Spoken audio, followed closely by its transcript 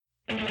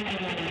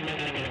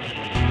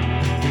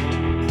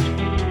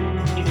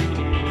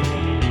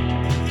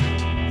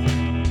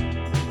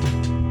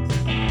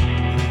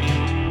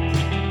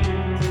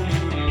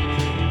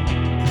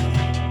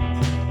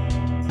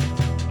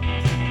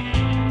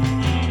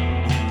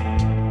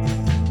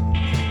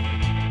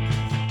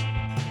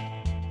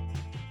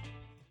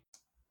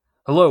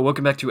Hello,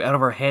 welcome back to Out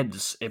of Our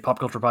Heads, a pop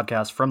culture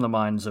podcast from the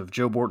minds of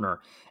Joe Bortner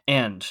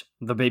and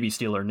the baby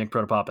stealer, Nick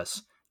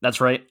Protopopis. That's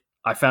right,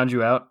 I found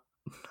you out.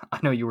 I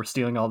know you were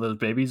stealing all those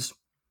babies.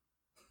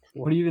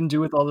 What do you even do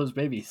with all those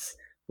babies?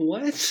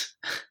 What?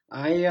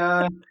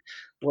 I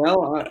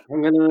well,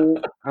 I'm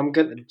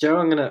gonna Joe.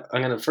 I'm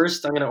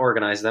gonna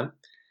organize them.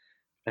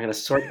 I'm gonna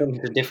sort them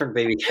into different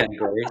baby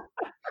categories,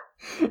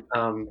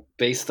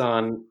 based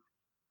on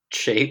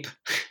shape,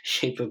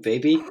 shape of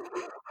baby,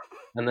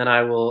 and then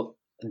I will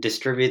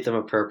distribute them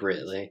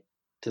appropriately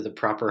to the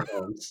proper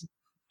homes.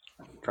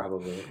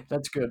 Probably.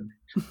 That's good.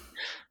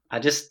 I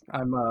just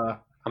I'm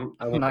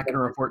I'm not going to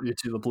report you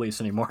to the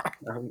police anymore.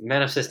 I'm a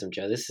man of system,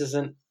 Joe. This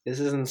isn't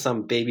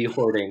some baby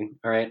hoarding.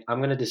 All right,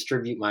 I'm gonna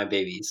distribute my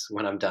babies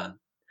when I'm done.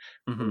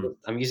 hmm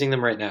I'm using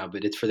them right now,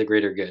 but it's for the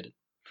greater good.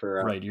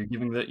 For Right, you're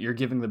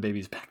giving the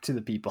babies back to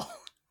the people.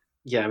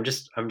 Yeah, I'm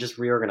just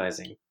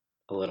reorganizing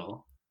a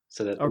little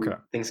so that Okay,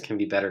 things can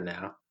be better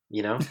now.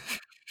 You know,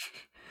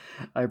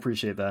 I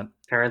appreciate that.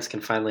 parents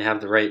can finally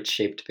have the right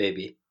shaped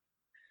baby.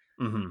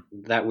 hmm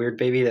That weird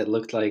baby that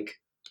looked like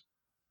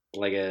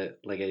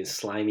a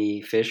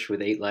slimy fish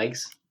with 8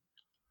 legs.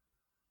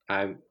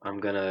 I'm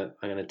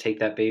gonna take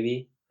that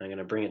baby. I'm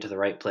gonna bring it to the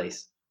right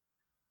place.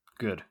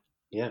 Good.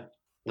 Yeah.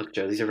 Look,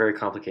 Joe, these are very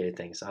complicated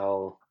things.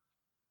 I'll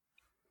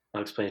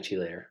explain it to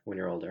you later when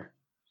you're older.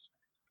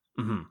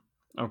 hmm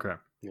Okay.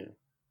 Yeah.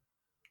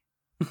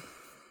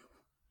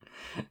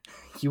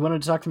 You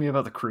wanted to talk to me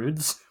about the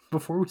crudes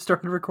before we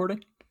started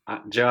recording?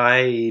 Joe,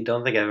 I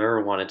don't think I've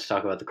ever wanted to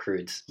talk about the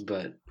crudes,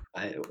 but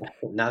I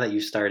now that you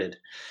started,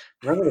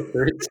 remember the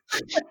crudes?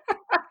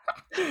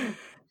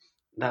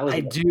 That was I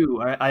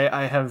do.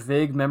 I have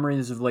vague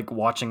memories of like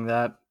watching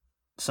that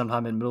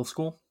sometime in middle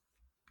school.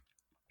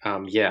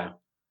 yeah.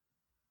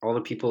 All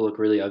the people look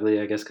really ugly,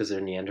 I guess, because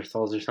they're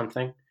Neanderthals or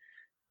something,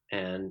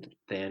 and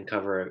they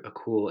uncover a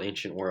cool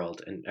ancient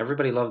world. And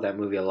everybody loved that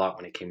movie a lot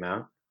when it came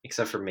out,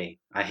 except for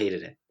me. I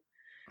hated it.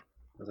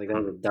 I was like, that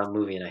Hmm. was a dumb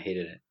movie, and I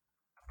hated it.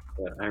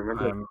 But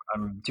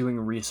I'm doing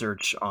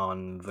research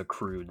on the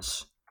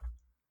crudes.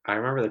 I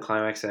remember the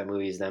climax of that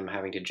movie is them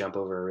having to jump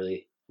over a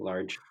really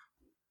large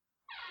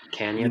You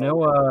canyon.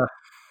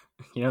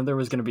 know, there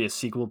was going to be a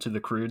sequel to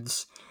the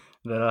crudes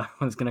that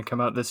was going to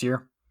come out this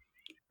year.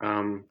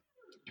 Um,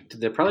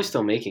 they're probably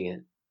still making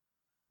it.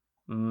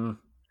 Mm,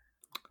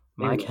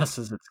 my Maybe. guess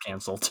is it's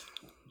canceled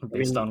I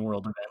based mean, on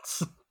world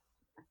events.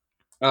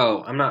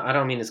 oh, I'm not. I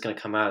don't mean it's going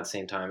to come out at the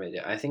same time.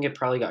 I think it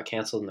probably got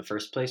canceled in the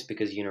first place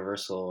because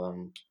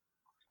Universal,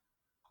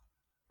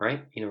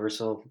 right?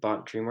 Universal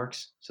bought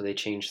DreamWorks, so they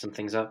changed some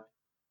things up.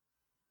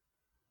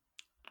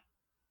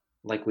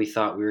 Like we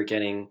thought we were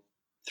getting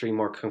 3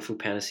 more Kung Fu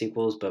Panda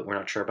sequels, but we're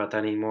not sure about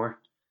that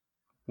anymore.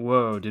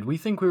 Whoa! Did we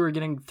think we were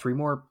getting 3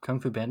 more Kung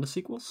Fu Panda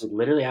sequels?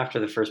 Literally after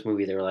the first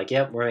movie, they were like,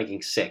 "Yep, we're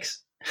making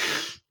 6."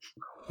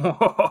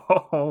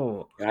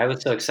 Whoa! I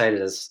was so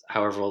excited as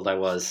however old I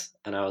was,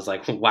 and I was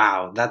like,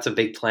 "Wow, that's a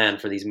big plan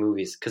for these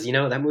movies." Because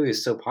that movie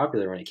was so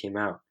popular when it came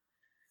out,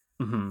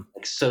 hmm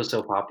like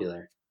so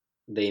popular.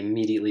 They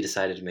immediately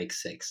decided to make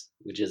 6,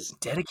 which is,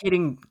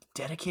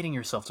 dedicating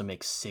yourself to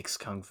make six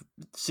Kung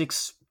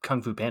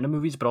Fu Panda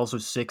movies, but also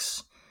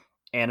six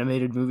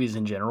animated movies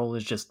in general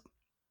is just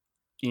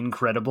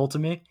incredible to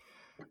me.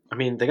 I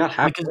mean, they got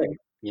Like, 'cause, halfway,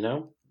 you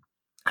know.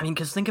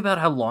 because think about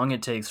how long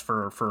it takes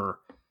for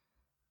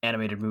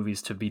animated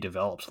movies to be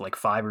developed, like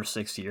 5 or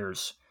 6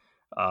 years,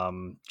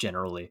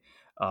 generally.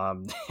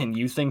 And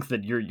you think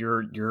that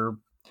your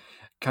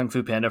Kung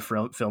Fu Panda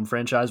film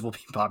franchise will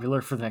be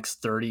popular for the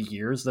next 30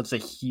 years? That's a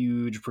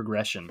huge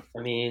progression.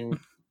 I mean,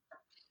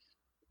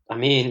 I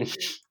mean,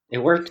 it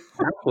worked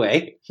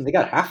halfway. They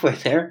got halfway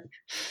there.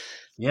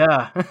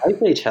 Yeah,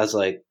 Ice Age has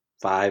like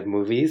 5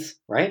 movies,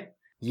 right?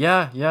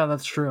 yeah,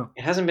 that's true.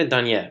 It hasn't been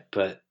done yet,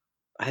 but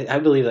I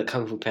believe that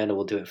Kung Fu Panda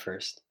will do it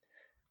first.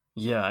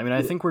 Yeah, I mean,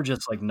 I think we're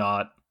just like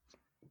not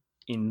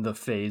in the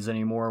phase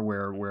anymore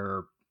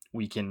where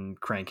we can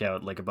crank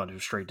out like a bunch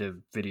of straight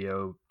to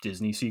video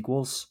Disney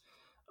sequels.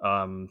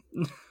 Um,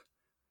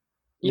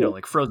 Yeah,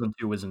 like Frozen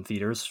 2 was in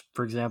theaters,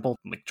 for example,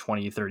 like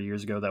 20, 30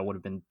 years ago, that would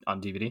have been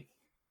on DVD.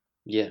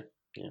 yeah,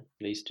 yeah.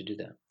 They used to do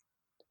that.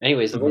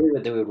 Anyways, the way hmm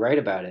that they would write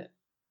about it,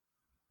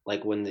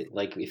 like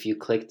like if you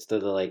clicked the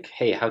like,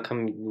 hey, how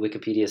come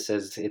Wikipedia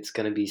says it's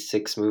gonna be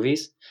 6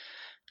 movies?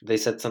 They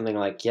said something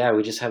like, yeah,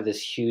 we just have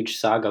this huge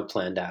saga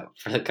planned out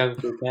for the Kung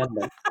Fu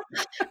Panda.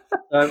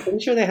 So I'm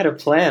pretty sure they had a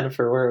plan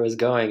for where it was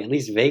going, at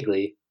least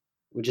vaguely,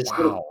 which is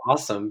sort of Wow.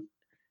 awesome.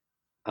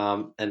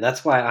 And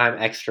that's why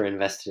I'm extra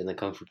invested in the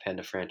Kung Fu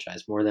Panda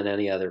franchise more than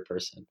any other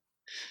person.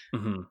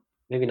 hmm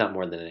Maybe not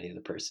more than any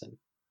other person.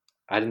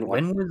 I didn't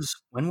watch.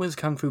 When was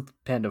Kung Fu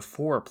Panda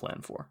 4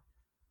 planned for?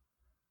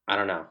 I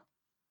don't know.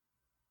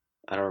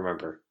 I don't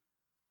remember,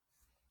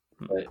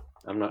 Hmm, but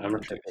I'm Let me not sure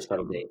do if they set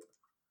a some date.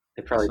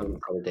 They probably some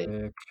didn't set a date.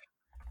 quick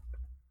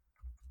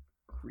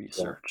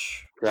Yeah.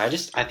 research. But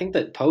I think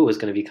that Poe was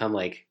going to become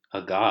like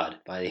a god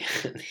by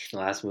the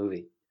last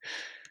movie.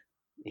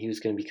 He was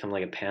going to become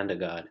like a panda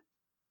god,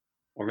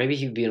 or maybe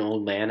he'd be an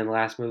old man in the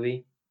last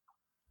movie.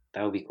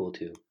 That would be cool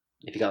too.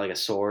 If you got like a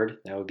sword,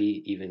 that would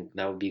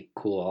be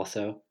cool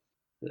also.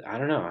 I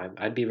don't know.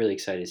 I'd be really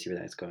excited to see where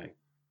that's going.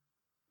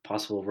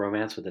 Possible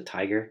romance with a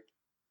tiger.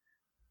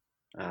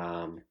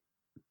 Um,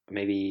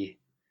 maybe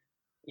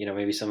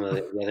maybe some of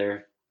the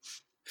other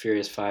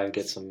Furious Five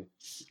get some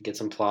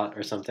plot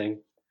or something.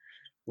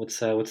 What's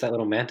that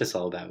little mantis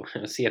all about?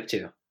 What's he up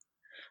to?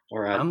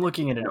 Or I'm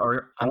looking at an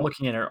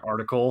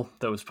article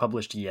that was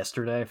published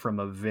yesterday from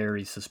a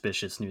very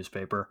suspicious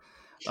newspaper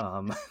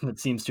that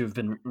seems to have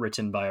been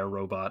written by a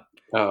robot.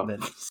 oh, That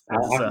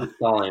I'll says, have to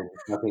install him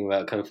talking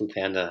about Kung Fu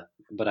Panda,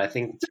 but I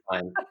think it's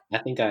fine. I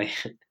think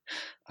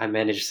I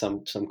managed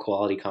some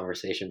quality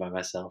conversation by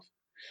myself.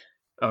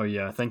 "Oh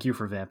yeah, thank you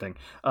for vamping."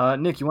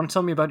 Nick, you want to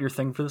tell me about your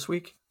thing for this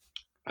week?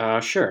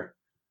 Sure.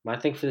 My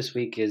thing for this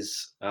week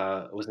is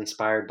was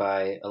inspired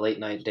by a late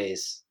night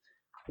days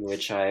in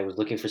which I was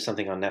looking for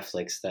something on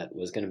Netflix that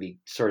was going to be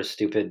sort of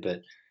stupid,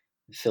 but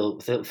fill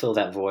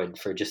that void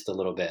for just a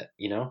little bit.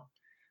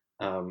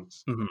 Um,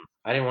 Hmm.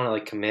 I didn't want to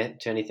like commit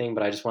to anything,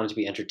 but I just wanted to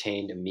be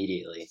entertained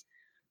immediately.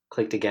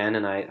 Clicked again,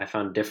 and I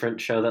found a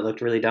different show that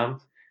looked really dumb,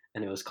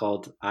 and it was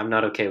called "I'm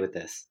Not Okay with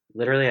This."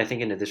 Literally, I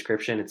think in the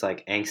description it's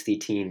like angsty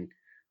teen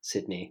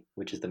Sydney,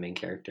 which is the main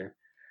character.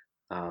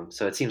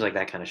 So it seems like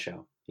that kind of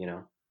show,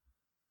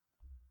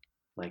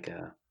 like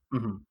a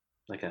Hmm.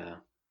 like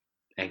a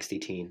angsty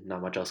teen,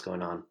 not much else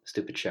going on,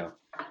 stupid show,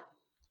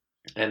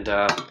 and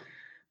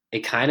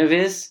it kind of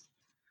is,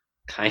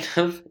 kind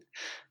of,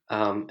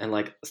 and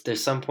like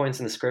there's some points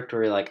in the script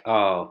where you're like,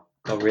 oh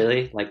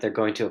really? Like they're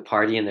going to a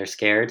party and they're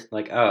scared,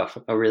 like oh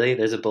really?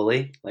 There's a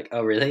bully, like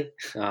oh really?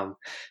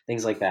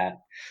 Things like that,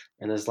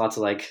 and there's lots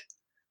of like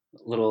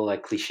little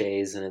like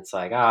cliches, and it's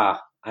like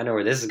I know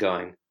where this is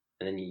going,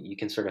 and then you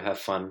can sort of have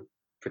fun,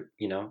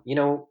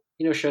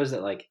 shows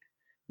that like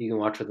you can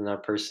watch with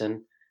another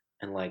person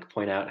and like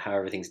point out how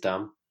everything's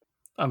dumb.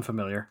 I'm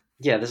familiar.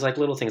 Yeah, there's like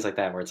little things like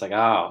that where it's like,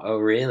 oh,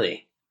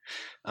 really?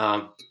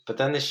 But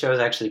then this show is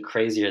actually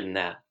crazier than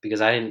that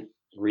because I didn't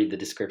read the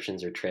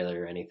descriptions or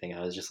trailer or anything.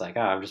 I was just like,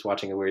 I'm just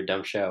watching a weird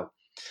dumb show.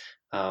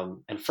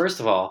 And first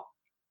of all,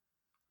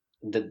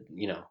 the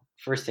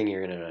first thing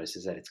you're gonna notice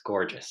is that it's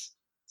gorgeous.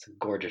 It's a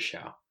gorgeous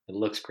show. It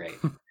looks great.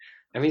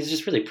 I mean, it's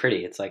just really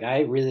pretty. It's like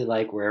I really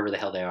like wherever the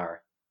hell they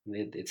are.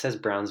 It says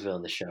Brownsville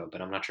in the show,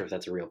 but I'm not sure if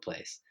that's a real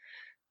place.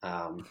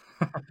 Um,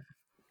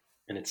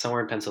 and it's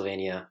somewhere in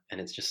Pennsylvania,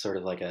 and it's just sort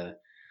of like a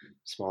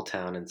small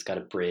town, and it's got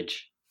a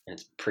bridge, and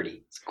it's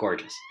pretty. It's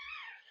gorgeous.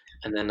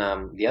 And then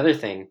the other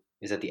thing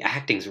is that the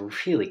acting's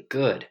really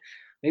good.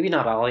 Maybe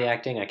not all the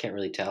acting, I can't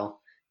really tell,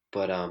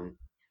 but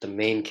the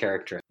main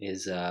character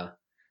is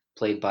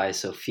played by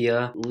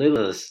Sophia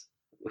Lillis,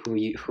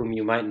 whom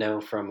you might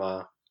know from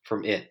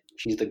It.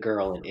 She's the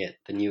girl in It,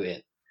 the new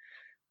It.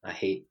 I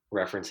hate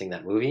referencing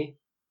that movie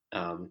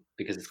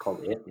because it's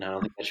called It, and I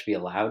don't think that should be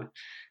allowed.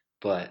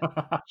 But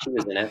she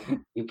was in it.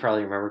 You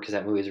probably remember because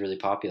that movie is really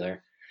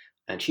popular,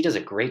 and she does a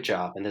great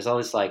job. And there's all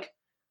this like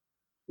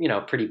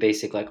pretty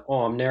basic, like,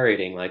 oh, I'm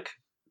narrating, like,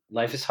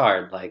 life is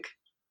hard, like,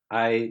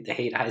 I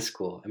hate high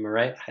school. Am I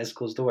right? High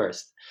school's the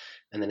worst.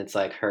 And then it's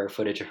like her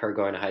footage of her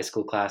going to high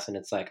school class, and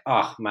it's like,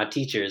 oh, my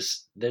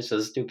teachers, they're so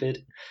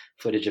stupid.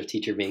 Footage of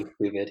teacher being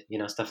stupid,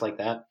 stuff like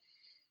that.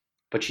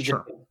 But she just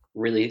Sure.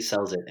 really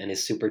sells it and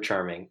is super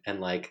charming. And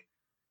like,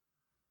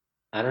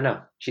 I don't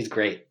know, she's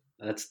great.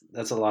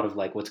 That's a lot of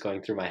like what's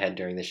going through my head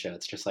during the show.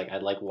 It's just like I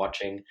like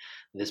watching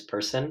this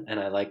person, and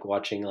I like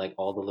watching like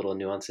all the little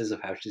nuances of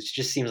how she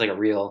just seems like a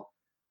real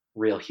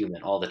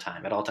human all the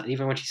time, at all times,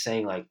 even when she's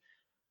saying like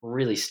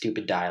really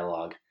stupid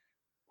dialogue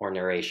or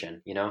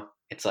narration,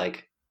 it's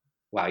like,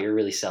 wow, you're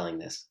really selling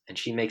this. And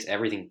she makes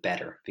everything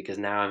better because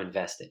now I'm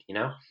invested.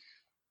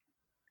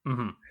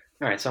 Hmm.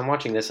 All right, so I'm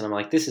watching this and I'm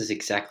like, this is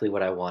exactly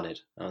what I wanted.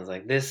 I was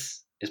like,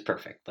 this is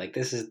perfect. Like,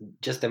 this is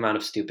just the amount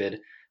of stupid,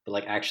 but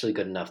like actually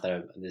good enough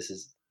that this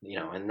is,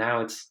 and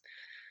now it's,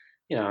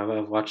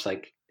 I've watched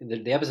like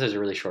the episodes are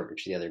really short,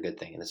 which is the other good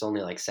thing. And it's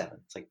only like seven,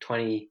 it's like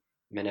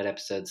 20-minute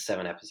episodes,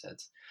 7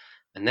 episodes.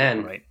 And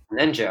then, Right. and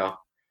then Joe,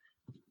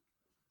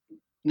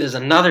 there's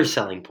another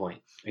selling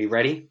point. Are you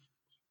ready?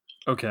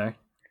 Okay.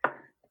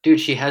 Dude,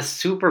 she has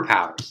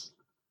superpowers.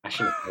 I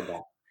shouldn't have said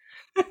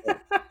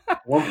that.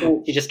 At one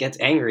point, she just gets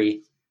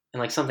angry and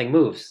like something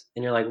moves.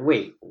 And you're like,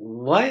 wait,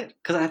 what?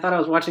 Because I thought I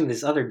was watching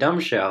this other dumb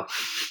show.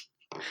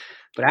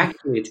 But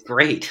actually, it's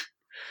great.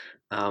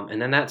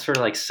 And then that sort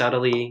of like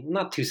subtly,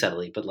 not too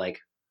subtly, but like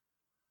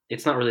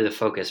it's not really the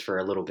focus for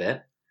a little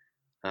bit.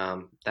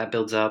 That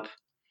builds up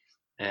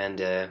and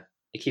it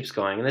keeps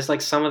going. And there's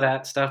like some of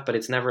that stuff, but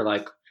it's never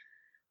like,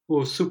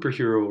 oh,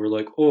 superhero, or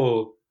like,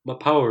 oh, my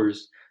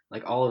powers.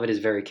 Like all of it is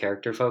very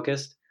character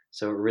focused,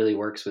 so it really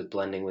works with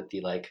blending with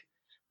the like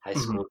high Hmm.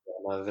 school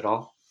drama of it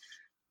all.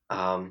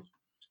 Um,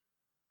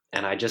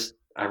 and I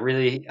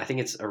think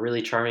it's a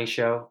really charming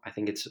show. I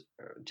think it's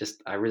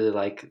just I really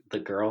like the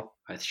girl.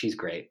 She's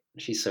great.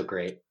 She's so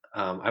great.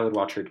 I would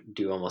watch her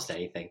do almost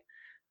anything.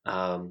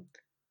 Um,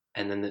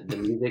 and then the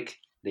music,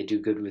 they do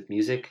good with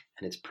music,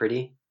 and it's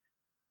pretty.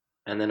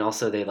 And then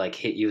also they like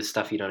hit you with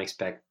stuff you don't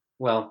expect.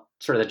 Well,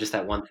 sort of just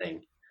that one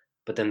thing.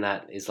 but then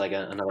that is like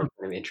another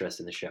kind of interest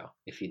in the show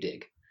if you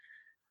dig.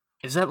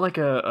 Is that like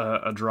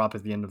a drop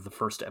at the end of the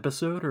first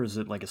episode, or is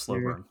it like a slow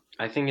Mm, burn?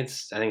 I think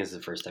it's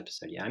the first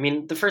episode. Yeah, I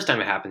mean, the first time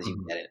it happens, you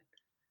Mhm. get it.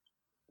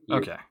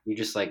 Okay.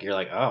 You're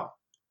like, oh,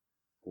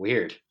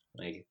 weird,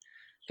 like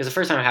because the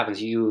first time it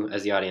happens, you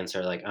as the audience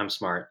are like, I'm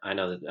smart, I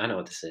know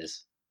what this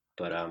is,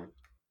 but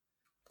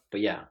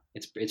yeah,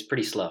 it's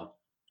pretty slow,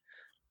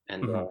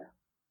 and Mhm.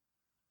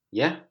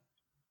 yeah,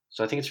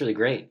 so I think it's really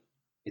great.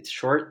 It's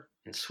short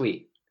and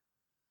sweet.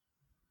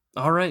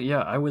 All right,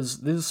 yeah,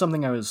 this is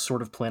something I was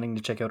sort of planning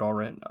to check out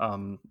already.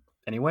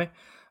 Anyway,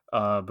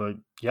 but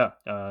yeah,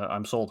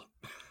 I'm sold.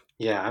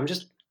 Yeah,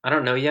 I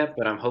don't know yet,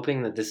 but I'm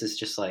hoping that this is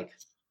just like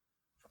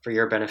for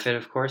your benefit,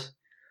 of course.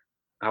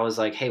 I was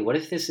like, hey, what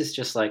if this is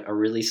just like a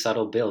really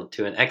subtle build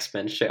to an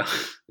X-Men show?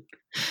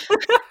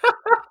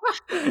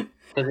 'Cause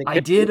it I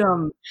could be. did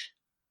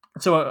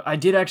I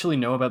did actually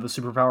know about the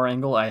superpower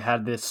angle. I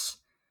had this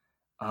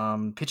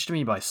pitched to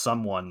me by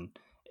someone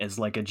as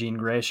like a Jean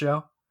Grey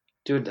show.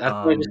 Dude, that's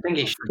what I was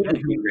thinking. I She could forget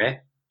be Jean who. Grey.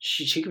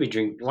 She could be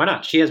Jean. Why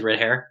not? She has red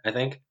hair, I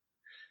think. Yeah,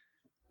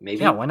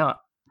 Maybe. why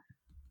not?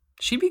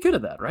 She'd be good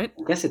at that, right?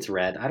 I guess it's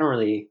red. I'm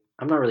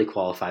not really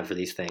qualified for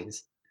these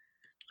things.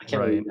 I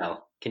can't really Right.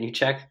 tell. Can you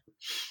check?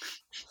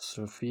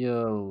 Sophia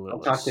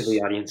I'll talk to the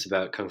Lillis. audience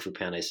about Kung Fu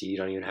Panda, so you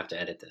don't even have to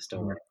edit this.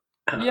 Don't Mhm.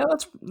 worry. Yeah,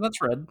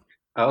 that's red.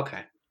 Oh, okay.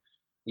 And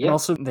Yeah.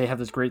 also, they have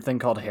this great thing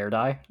called hair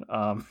dye.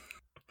 I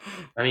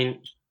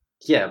mean,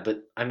 yeah,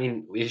 but I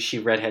mean, is she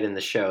redhead in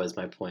the show? Is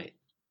my point.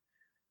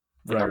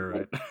 Like, Right,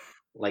 right,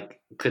 right.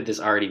 could this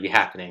already be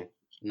happening?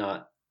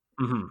 Not,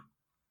 Hmm.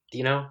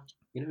 you know,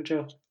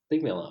 Joe.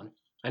 Leave me alone.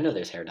 I know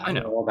there's hair dye. I I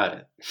know know. all about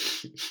it.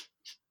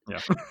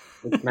 Yeah.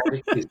 It's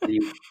magic too. So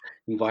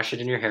you wash it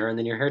in your hair, and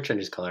then your hair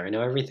changes color. I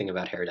know everything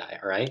about hair dye.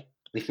 All right,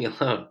 leave me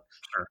alone.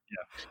 Sure.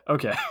 Yeah.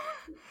 Okay.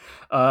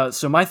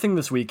 So my thing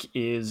this week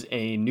is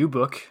a new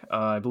book.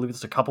 I believe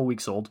it's a couple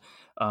weeks old,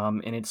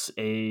 and it's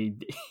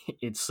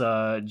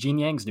Jean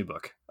Yang's new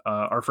book.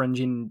 Our friend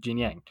Jean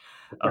Yang,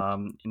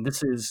 and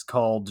this is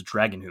called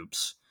Dragon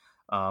Hoops.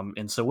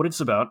 And so what it's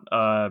about,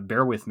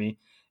 bear with me,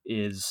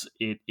 is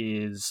it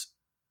is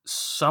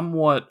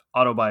somewhat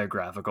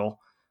autobiographical.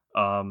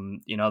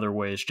 In other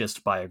ways,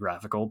 just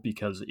biographical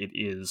because it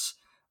is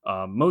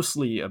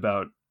mostly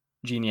about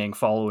Jean Yang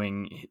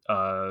following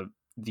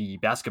the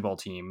basketball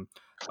team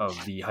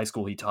of the high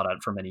school he taught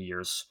at for many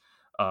years,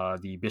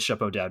 the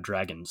Bishop O'Dowd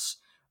Dragons.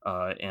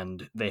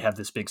 And they have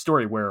this big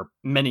story where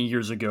many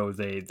years ago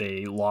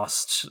they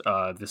lost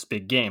this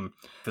big game,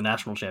 the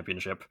national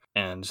championship,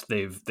 and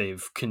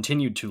they've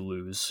continued to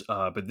lose.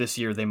 But this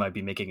year they might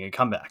be making a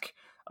comeback.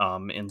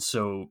 And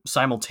so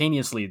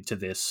simultaneously to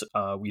this,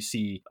 we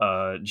see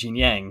Jin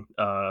Yang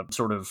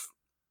sort of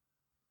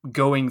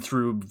going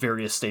through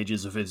various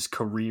stages of his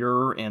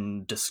career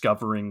and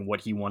discovering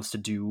what he wants to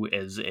do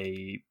as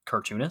a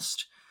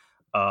cartoonist.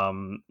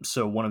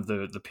 So one of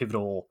the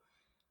pivotal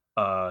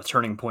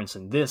turning points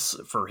in this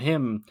for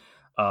him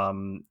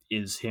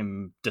is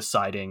him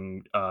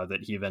deciding that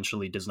he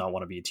eventually does not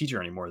want to be a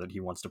teacher anymore, that he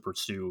wants to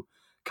pursue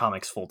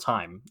comics full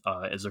time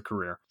as a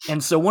career.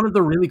 And so one of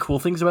the really cool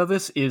things about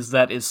this is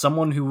that as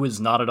someone who was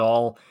not at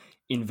all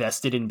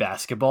invested in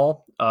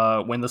basketball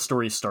when the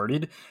story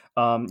started,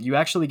 you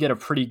actually get a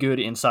pretty good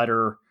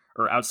insider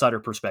or outsider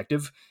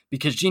perspective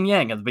because Jin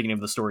Yang at the beginning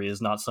of the story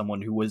is not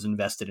someone who was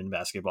invested in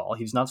basketball.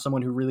 He's not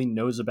someone who really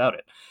knows about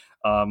it.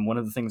 One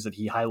of the things that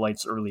he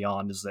highlights early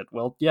on is that,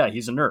 well, yeah,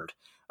 he's a nerd.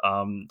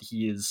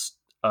 He is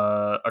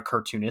a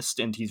cartoonist,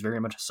 and he's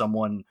very much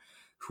someone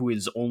who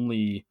is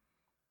only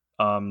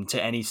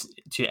to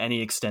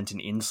any extent an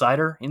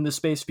insider in this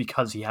space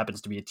because he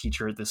happens to be a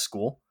teacher at this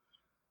school.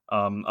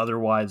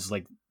 Otherwise,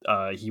 like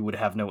he would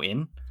have no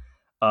in.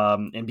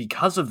 And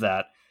because of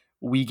that,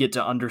 we get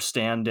to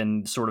understand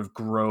and sort of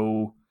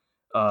grow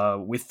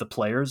with the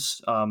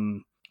players.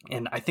 And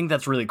I think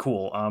that's really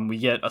cool. We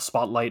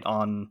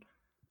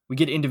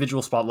get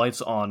individual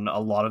spotlights on a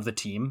lot of the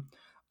team.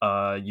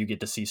 You get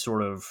to see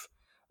sort of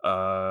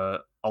a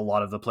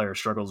lot of the player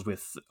struggles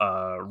with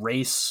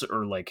race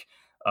or like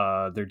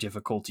their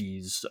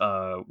difficulties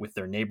with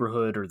their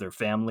neighborhood or their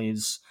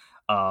families,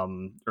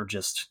 or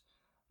just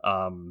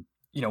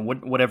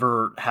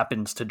whatever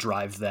happens to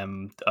drive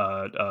them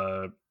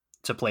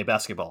to play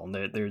basketball. And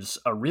there's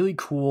a really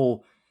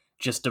cool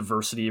just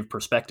diversity of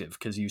perspective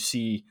because you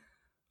see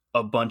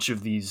a bunch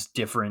of these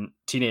different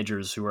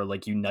teenagers who are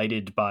like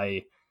united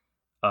by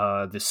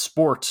this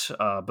sport,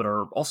 but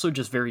are also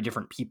just very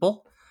different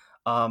people.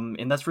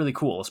 And that's really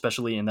cool,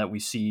 especially in that we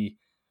see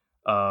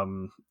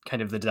kind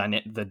of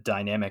the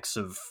dynamics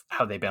of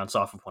how they bounce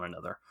off of one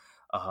another,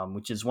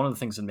 which is one of the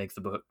things that makes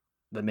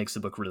the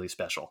book really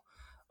special.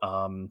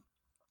 Um,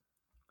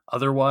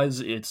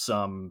 Otherwise, it's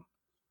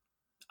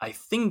I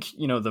think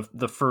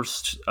the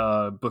first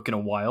book in a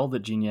while that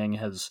Gene Yang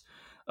has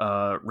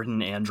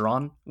written and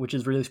drawn, which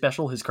is really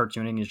special. His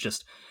cartooning is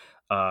just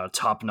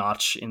top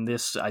notch in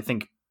this. I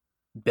think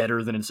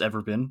better than it's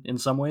ever been in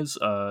some ways,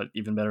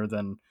 even better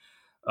than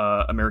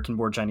American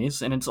Born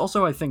Chinese. And it's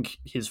also, I think,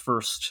 his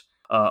first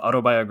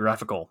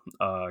autobiographical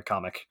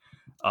comic.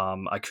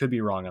 I could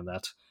be wrong on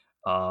that,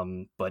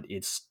 but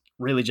it's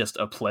really just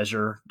a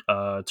pleasure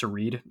to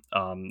read.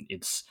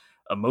 It's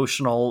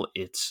emotional.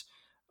 It's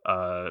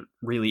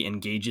really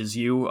engages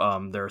you.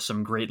 There are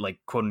some great like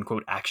quote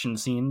unquote action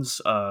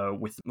scenes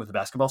with the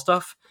basketball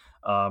stuff.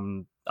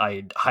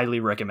 I highly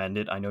recommend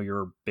it. I know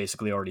you're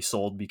basically already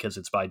sold because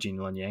it's by Gene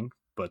Luen Yang,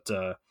 but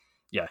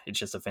yeah, it's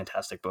just a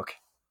fantastic book.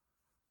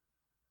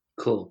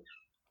 Cool.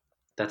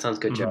 That sounds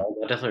good, Joe.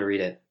 Mm-hmm. I'll definitely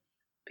read it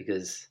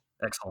because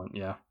Excellent.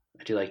 Yeah.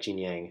 I do like Gene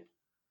Yang.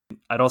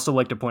 I'd also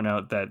like to point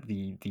out that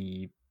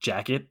the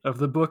jacket of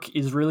the book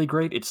is really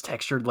great. It's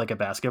textured like a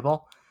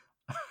basketball,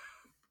 Yeah,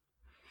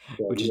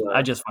 which is, you I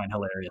are just find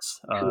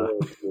hilarious.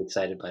 too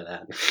excited by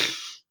that.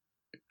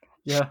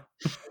 Yeah,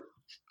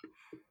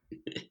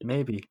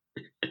 maybe.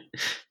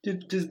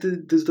 Does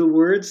the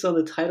words on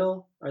the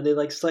title, are they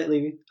like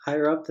slightly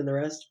higher up than the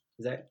rest?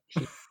 Is that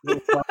you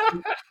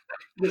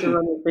get to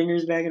run your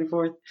fingers back and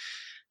forth?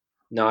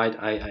 No,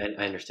 I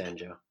understand,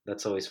 Joe.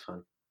 That's always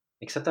fun.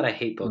 Except that I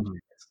hate book Mhm.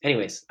 jackets.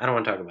 Anyways, I don't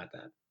want to talk about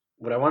that.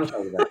 What I want to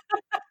talk about.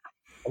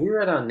 Have you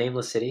read on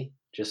Nameless City?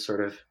 Just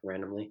sort of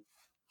randomly.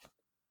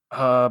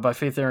 By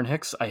Faith Aaron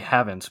Hicks, I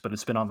haven't, but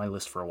it's been on my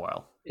list for a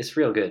while. It's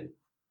real good.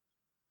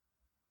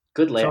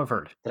 Good So layout. I've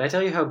heard. Did I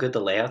tell you how good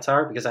the layouts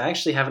are? Because I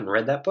actually haven't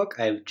read that book.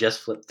 I've just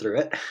flipped through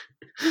it.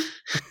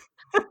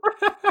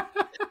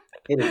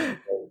 It is.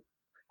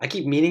 I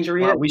keep meaning to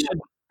read Wow, it,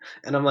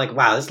 and I'm like,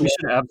 wow, this we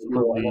layout should is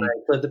cool. And then absolutely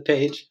I flip the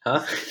page,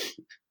 huh?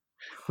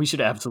 we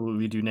should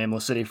absolutely do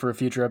Nameless City for a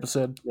future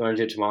episode. You want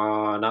to do it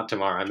tomorrow? Not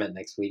tomorrow. I meant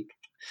next week.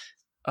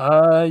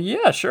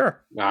 Yeah,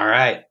 sure. All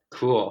right,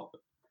 cool.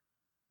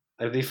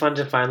 It'd be fun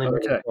to finally know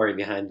the Okay. story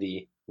behind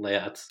the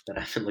layouts that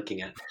I've been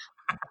looking at.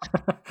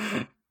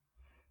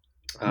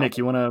 Nick,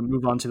 you want to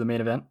move on to the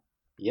main event?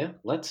 Yeah,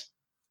 let's.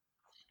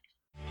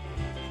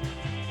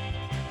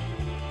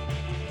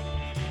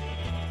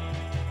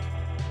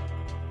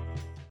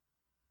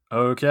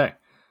 Okay.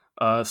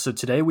 So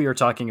today we are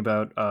talking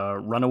about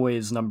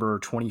Runaways number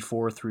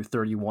 24 through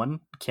 31,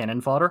 Cannon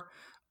Fodder.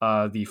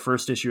 The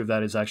first issue of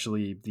that is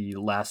actually the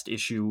last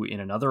issue in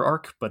another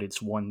arc, but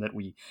it's one that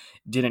we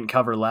didn't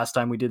cover last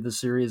time we did the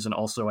series, and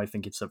also I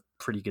think it's a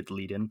pretty good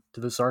lead-in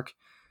to this arc.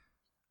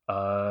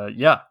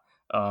 Yeah.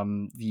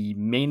 The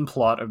main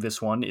plot of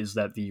this one is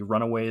that the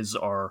Runaways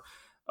are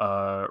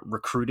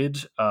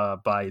recruited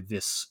by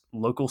this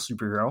local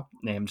superhero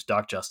named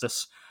Doc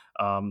Justice.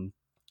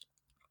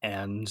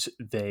 And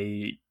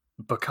they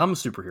become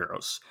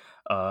superheroes,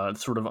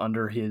 sort of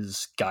under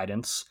his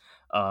guidance.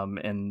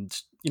 And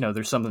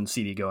there's something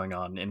seedy going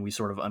on, and we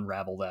sort of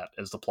unravel that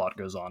as the plot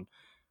goes on.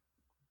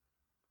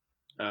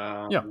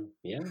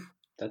 Yeah,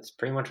 that's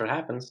pretty much what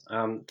happens.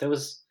 There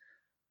was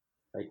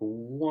like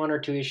one or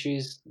two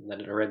issues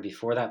that I read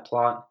before that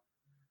plot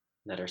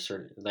that are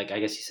sort of like, I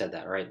guess you said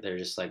that, right? They're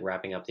just like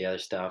wrapping up the other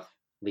stuff,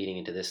 leading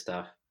into this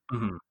stuff.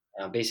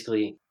 mm-hmm.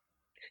 Basically,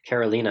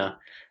 Carolina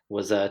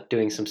was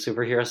doing some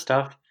superhero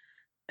stuff,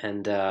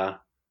 and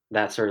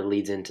that sort of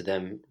leads into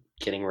them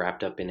getting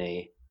wrapped up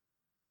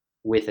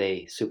with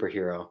a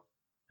superhero,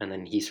 and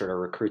then he sort of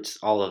recruits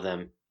all of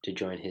them to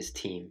join his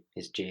team,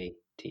 his J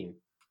team.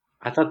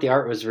 I thought the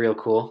art was real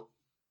cool.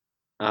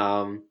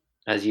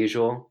 As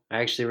usual, I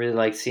actually really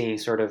like seeing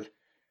sort of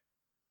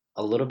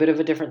a little bit of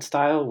a different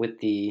style with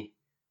the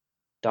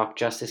Doc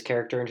Justice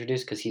character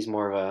introduced, because he's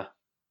more of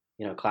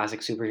a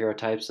classic superhero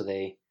type. So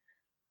they,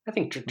 I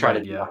think, try to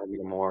Right, do yeah.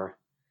 a more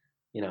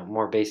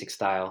more basic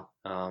style.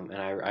 And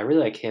I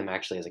really like him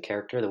actually as a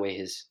character, the way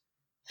his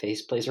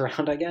face plays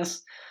around, I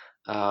guess.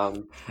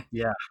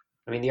 Yeah.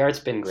 I mean, the art's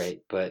been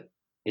great, but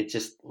it's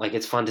just like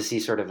it's fun to see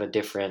sort of a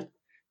different,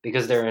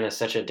 because they're in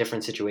such a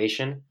different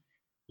situation.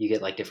 You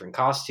get like different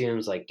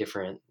costumes, like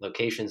different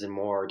locations, and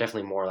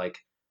definitely more like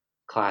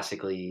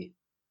classically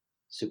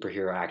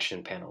superhero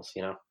action panels.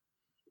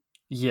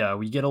 Yeah,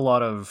 we get a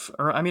lot of,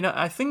 or I mean,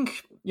 I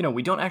think,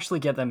 we don't actually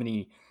get that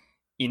many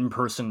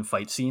in-person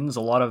fight scenes.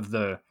 One of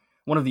the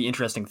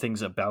interesting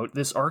things about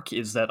this arc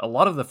is that a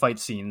lot of the fight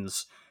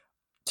scenes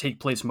take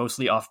place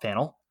mostly off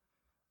panel.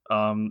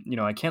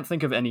 I can't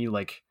think of any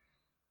like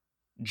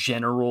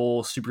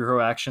general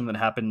superhero action that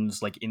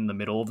happens like in the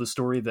middle of the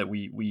story that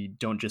we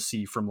don't just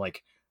see from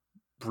like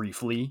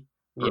briefly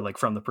or Yeah, like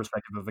from the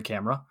perspective of a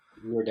camera.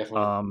 you were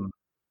definitely.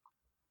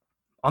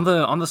 On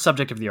the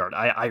subject of the art,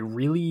 I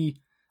really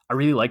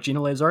like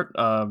Gina Lee's art.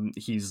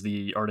 He's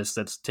the artist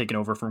that's taken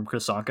over from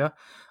Chris Sanka.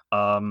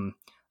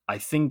 I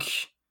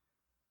think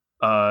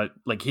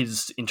like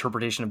his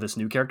interpretation of this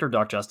new character,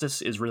 Doc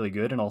Justice, is really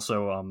good, and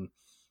also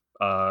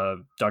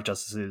Doc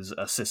Justice's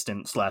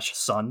assistant /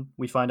 son,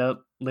 we find out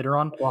later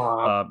on,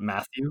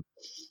 Matthew.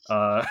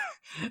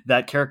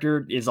 That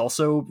character is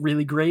also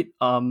really great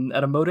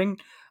at emoting.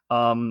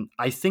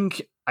 I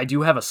think I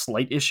do have a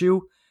slight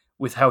issue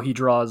with how he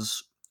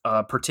draws,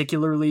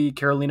 particularly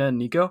Carolina and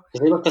Nico.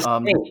 They look the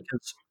same.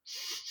 Because,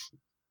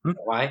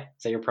 Why?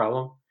 Is that your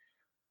problem?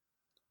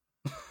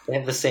 They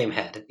have the same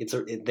head.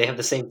 They have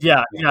the same.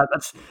 yeah,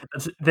 that's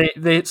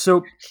they.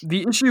 So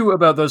the issue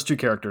about those two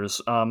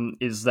characters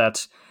is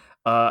that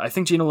I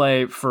think Gina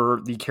Lay,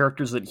 for the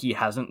characters that he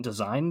hasn't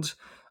designed,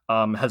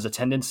 has a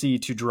tendency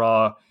to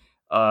draw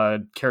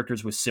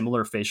characters with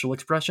similar facial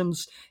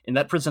expressions, and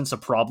that presents a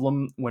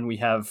problem when we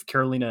have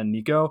Carolina and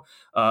Nico,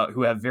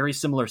 who have very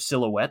similar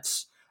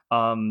silhouettes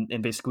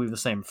in basically the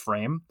same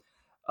frame.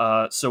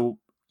 So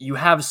you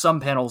have some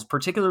panels,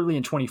 particularly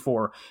in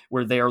 24,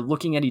 where they are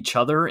looking at each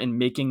other and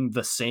making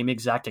the same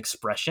exact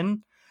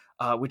expression,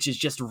 which is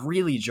just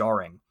really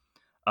jarring.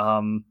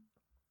 Um,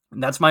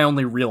 that's my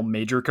only real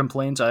major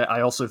complaint.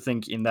 I also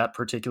think in that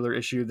particular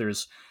issue,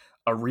 there's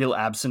a real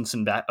absence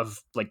in that of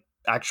like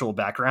actual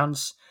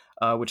backgrounds,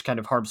 which kind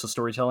of harms the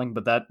storytelling.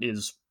 But that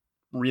is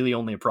really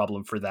only a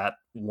problem for that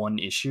one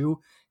issue,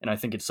 and I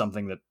think it's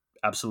something that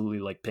absolutely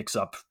like picks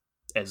up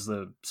as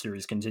the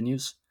series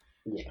continues.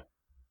 Yeah.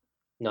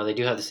 No, they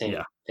do have the same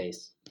Yeah.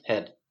 face,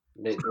 head.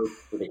 They're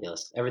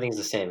ridiculous. Everything's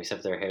the same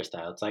except their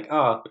hairstyle. It's like,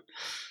 oh,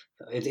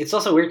 it's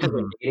also weird because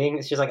they're Mhm. dating.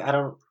 It's just like I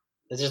don't.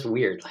 It's just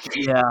weird. Like,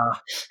 Yeah,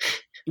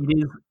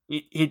 it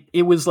is.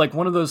 It was like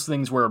one of those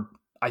things where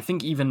I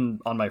think even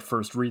on my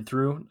first read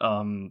through,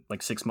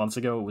 like 6 months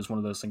ago, it was one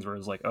of those things where I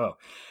was like, oh,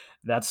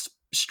 that's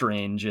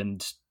strange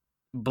and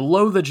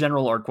below the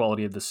general art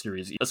quality of the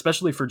series,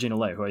 especially for Gina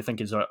Lay, who I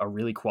think is a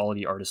really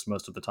quality artist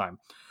most of the time.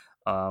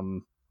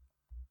 Um,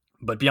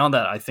 but beyond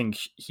that, I think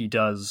he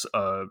does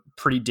a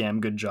pretty damn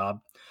good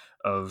job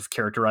of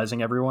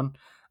characterizing everyone.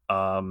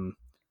 Um,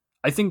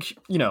 I think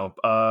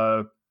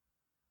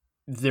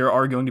there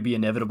are going to be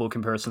inevitable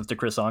comparisons to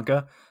Chris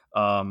Anka,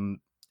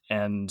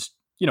 and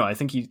I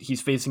think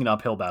he's facing an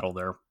uphill battle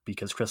there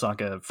because Chris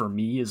Anka, for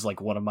me, is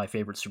like one of my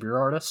favorite superhero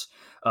artists,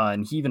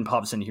 and he even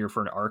pops in here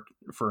for an arc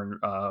for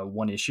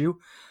one issue,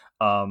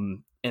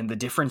 and the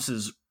difference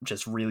is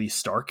just really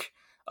stark.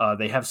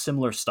 They have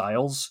similar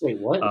styles, wait,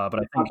 what? but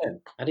I think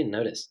I didn't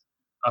notice.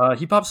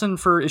 he pops in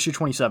for issue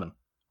 27.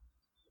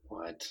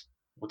 What?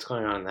 What's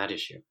going on in that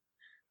issue?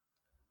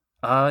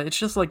 It's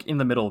just like in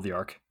the middle of the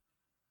arc.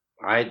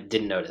 I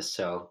didn't notice,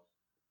 so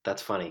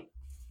that's funny.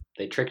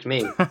 They tricked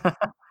me.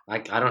 I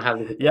don't have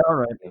the Yeah, all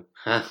right.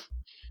 huh?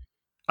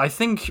 I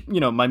think,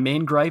 my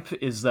main gripe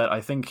is that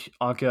I think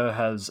Anka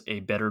has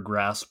a better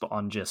grasp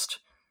on just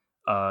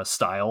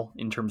style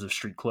in terms of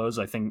street clothes.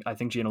 I think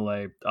Gina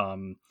Lay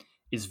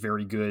is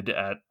very good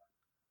at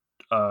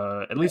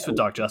least with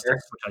Doc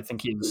Justice, which I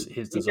think his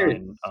Peter is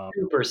design.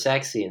 super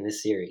sexy in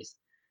this series.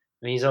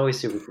 I mean, he's always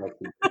super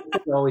sexy.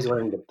 He's always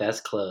wearing the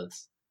best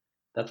clothes.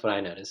 That's what I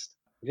noticed.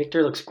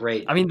 Victor looks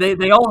great. I mean,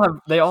 they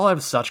all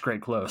have such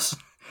great clothes,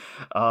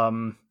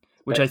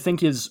 which I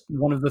think is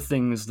one of the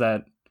things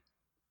that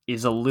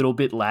is a little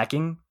bit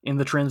lacking in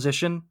the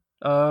transition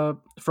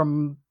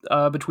from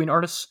between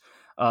artists.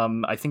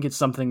 I think it's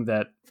something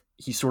that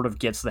he sort of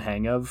gets the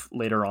hang of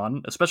later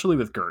on, especially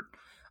with Gert.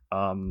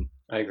 I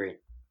agree.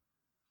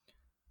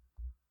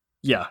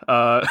 Yeah.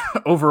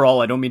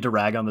 Overall, I don't mean to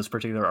rag on this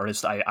particular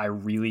artist. I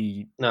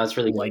really No, it's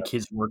really good. like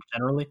his work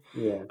generally.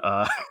 Yeah,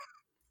 Uh,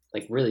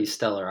 like really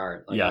stellar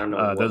art. Like I yeah, don't know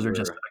what those are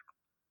just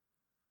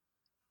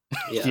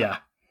yeah, yeah.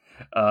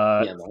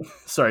 Uh, yeah, man.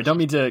 sorry, don't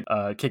mean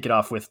to kick it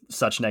off with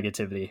such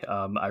negativity.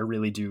 I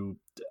really do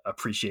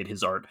appreciate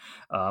his art.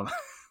 Um,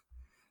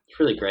 It's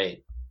really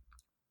great.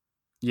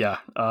 yeah.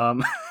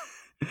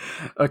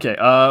 Okay.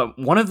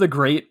 One of the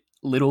great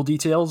little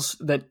details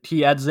that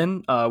he adds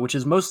in, which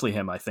is mostly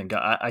him, I think.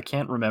 I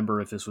can't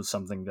remember if this was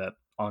something that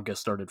Anka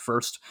started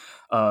first.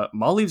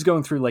 Molly's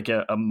going through like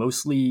a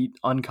mostly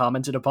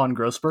uncommented upon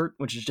growth spurt,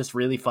 which is just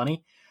really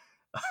funny.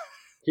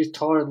 He's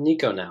taller than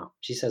Nico now.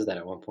 She says that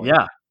at one point.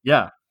 Yeah,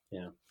 yeah.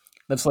 Yeah.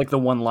 That's like the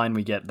one line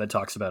we get that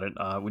talks about it,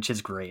 which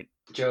is great.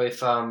 Joe,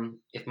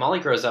 if Molly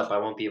grows up, I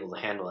won't be able to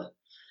handle it.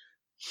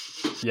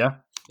 Yeah.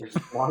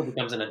 If Molly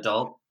becomes an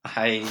adult,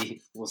 I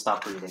will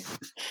stop reading.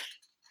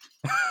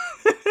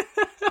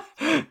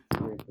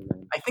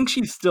 I think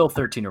she's still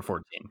 13 or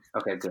 14.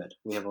 Okay, good.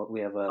 We have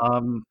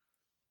a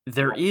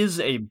There is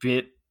a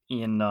bit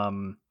in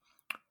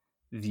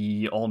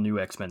the all new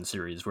X-Men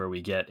series where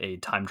we get a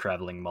time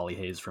traveling Molly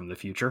Hayes from the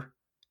future,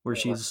 where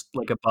she's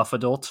like a buff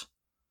adult.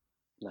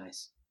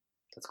 nice.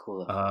 That's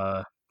cool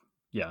though.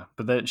 Yeah,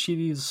 but that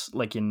she's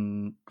like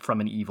in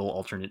from an evil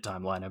alternate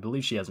timeline. I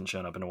believe she hasn't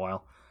shown up in a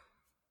while.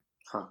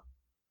 Huh.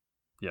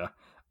 Yeah.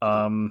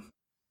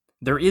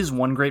 There is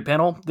one great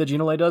panel that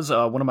Gina Lay does.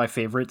 One of my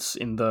favorites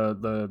in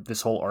the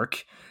this whole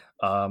arc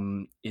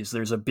is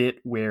there's a bit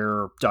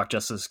where Doc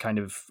Justice is kind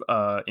of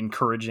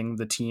encouraging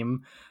the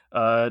team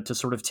to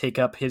sort of take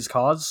up his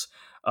cause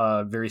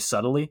very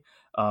subtly,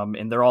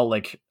 and they're all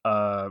like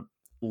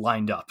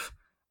lined up.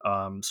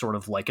 Sort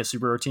of like a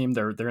superhero team.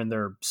 They're in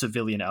their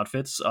civilian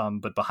outfits,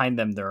 but behind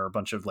them there are a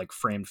bunch of like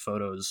framed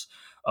photos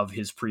of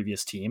his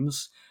previous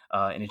teams,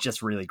 and it's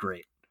just really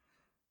great.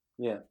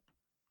 Yeah.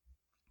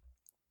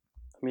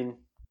 I mean,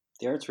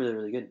 the art's really,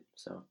 really good.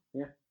 So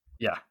yeah.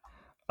 Yeah.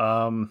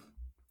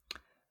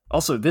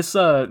 Also, this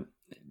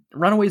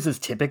Runaways is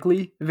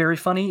typically very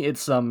funny.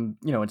 It's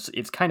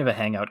it's kind of a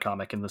hangout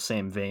comic in the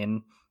same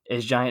vein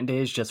as Giant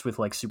Days, just with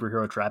like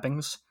superhero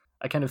trappings.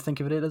 I kind of think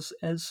of it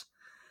as.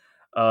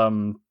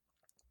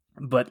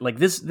 But like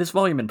this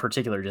volume in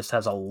particular just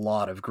has a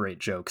lot of great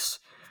jokes.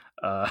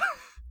 Uh,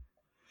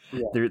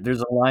 Yeah.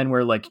 there's a line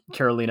where like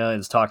Carolina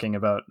is talking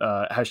about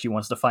how she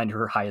wants to find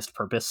her highest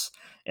purpose,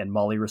 and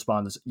Molly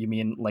responds, "You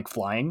mean like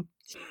flying?"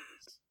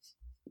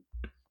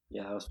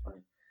 Yeah, that was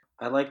funny.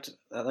 I liked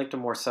a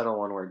more subtle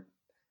one where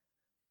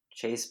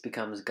Chase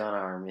becomes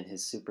Gunarm in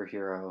his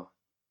superhero,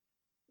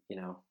 you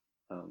know,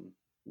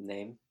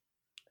 name,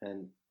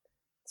 and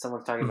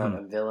someone's talking about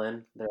Mhm. a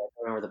villain. They're like,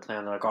 I remember the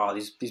plan. They're like, oh,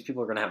 these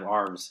people are gonna have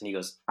arms, and he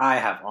goes, I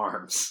have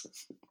arms.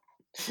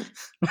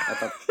 I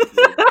thought,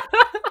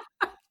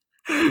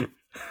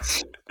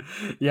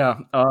 Yeah.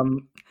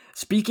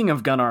 Speaking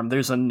of Gunarm,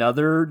 there's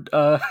another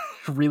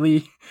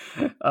really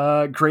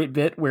great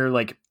bit where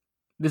like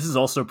this is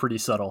also pretty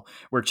subtle,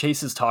 where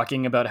Chase is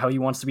talking about how he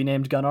wants to be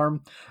named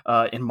Gunarm,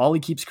 and Molly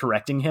keeps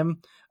correcting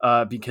him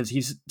because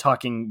he's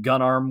talking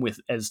Gunarm with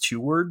as two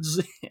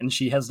words, and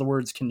she has the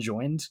words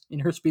conjoined in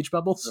her speech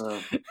bubbles,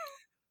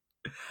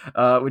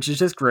 which is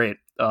just great.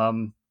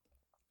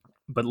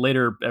 But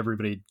later,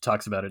 everybody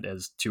talks about it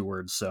as two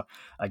words, so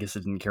I guess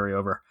it didn't carry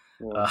over.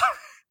 yeah. Uh,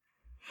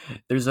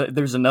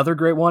 there's another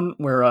great one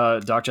where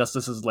Doc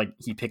Justice is like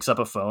he picks up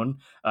a phone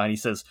and he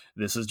says,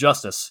 "This is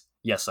Justice.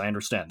 Yes, I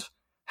understand.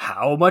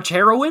 How much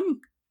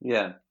heroin?"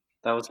 Yeah,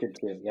 that was good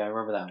too. Yeah, I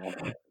remember that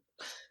one.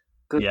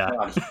 Good Yeah,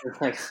 God,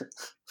 like,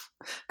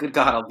 good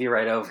God, I'll be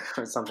right over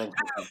or something.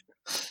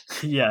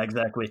 yeah,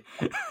 exactly.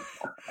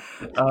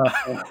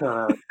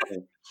 Uh,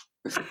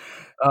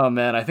 oh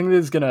man, I think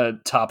this is gonna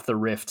top the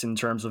Rift in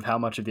terms of how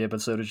much of the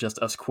episode is just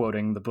us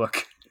quoting the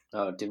book.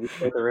 Oh, did we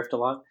play the Rift a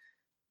lot?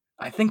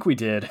 I think we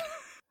did.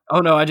 Oh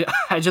no,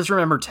 I just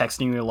remember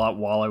texting you a lot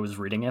while I was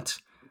reading it,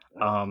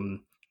 and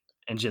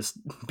just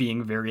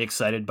being very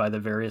excited by the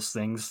various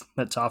things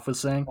that Toph was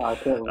saying. I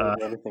can't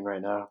remember anything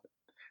right now.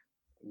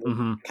 The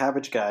Mm-hmm.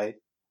 cabbage guy,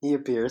 he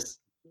appears.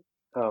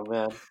 Oh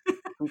man,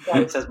 he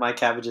probably says my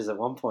cabbages at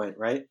one point,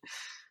 right?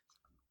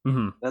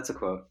 Mm-hmm. That's a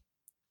quote.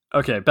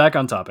 Okay, back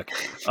on topic.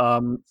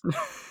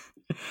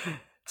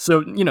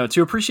 So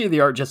to appreciate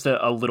the art just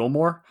a little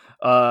more,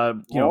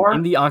 More?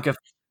 in the Anka.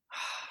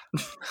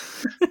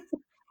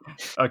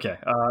 Okay,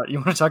 you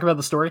want to talk about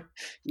the story?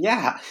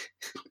 Yeah,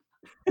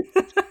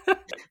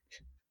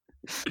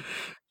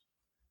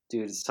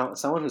 dude.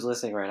 Someone who's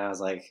listening right now is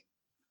like,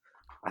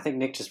 I think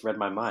Nick just read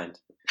my mind.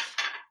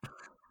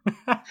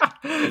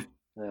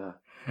 Yeah.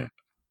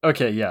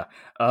 Okay, yeah.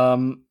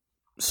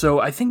 So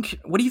I think,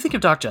 what do you think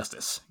of Doc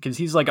Justice? Because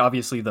he's like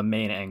obviously the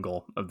main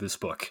angle of this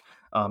book,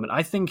 and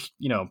I think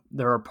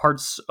there are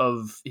parts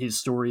of his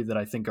story that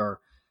I think are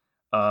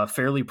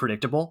fairly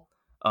predictable,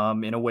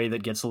 in a way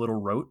that gets a little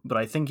rote, but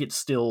I think it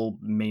still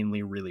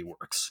mainly really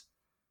works.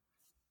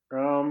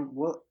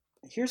 Well,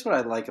 here's what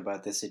I like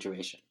about this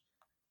situation.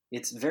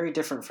 It's very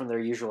different from their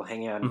usual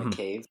hanging out in a Hmm.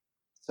 cave,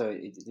 so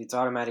it's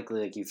automatically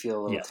like you feel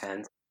a little Yes.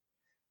 tense,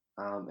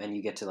 and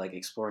you get to like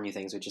explore new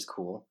things, which is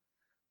cool.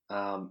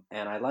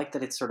 And I like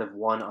that it's sort of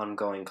one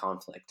ongoing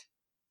conflict.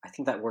 I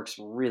think that works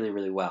really,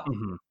 really well.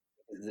 Hmm.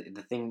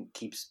 The thing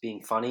keeps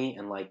being funny,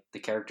 and like the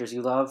characters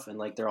you love, and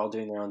like they're all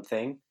doing their own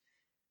thing.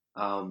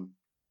 Um,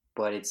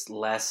 but it's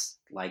less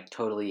like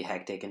totally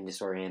hectic and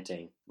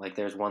disorienting. Like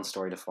there's one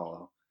story to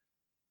follow.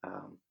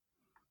 Um,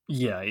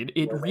 Yeah, it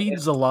whereas I guess,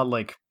 reads a lot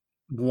like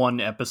one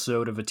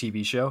episode of a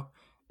TV show,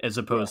 as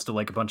yeah, opposed to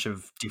like a bunch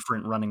of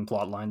different running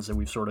plot lines that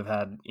we've sort of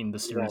had in the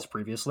yeah. series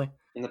previously.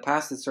 In the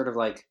past, it's sort of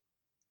like,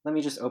 let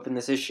me just open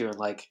this issue and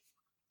like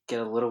get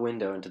a little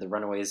window into the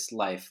runaway's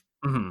life.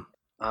 Hmm.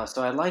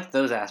 So I like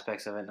those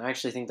aspects of it, and I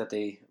actually think that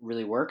they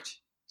really worked.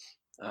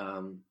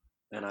 Um,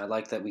 and I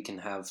like that we can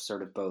have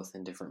sort of both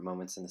in different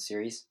moments in the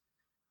series.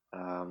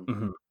 Um,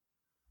 Hmm.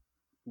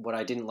 what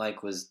I didn't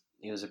like was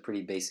it was a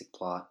pretty basic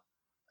plot.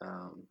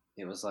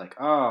 It was like,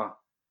 oh,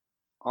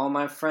 all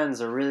my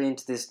friends are really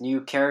into this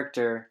new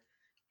character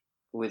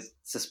with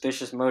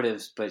suspicious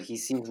motives, but he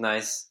seems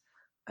nice,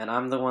 and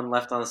I'm the one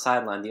left on the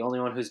sideline, the only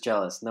one who's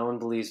jealous. No one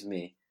believes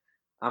me.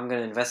 I'm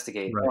gonna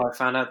investigate. Right. Oh, I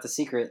found out the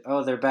secret.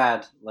 Oh, they're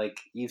bad. Like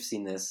you've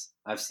seen this.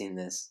 I've seen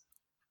this.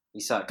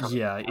 You saw it coming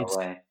Yeah, a mile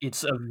away.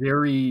 it's a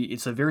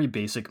very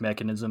basic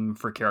mechanism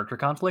for character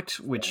conflict,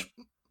 Yeah. which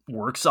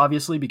works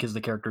obviously because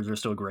the characters are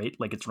still great.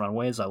 Like it's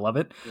Runaways, I love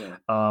it. Yeah.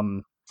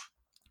 Um,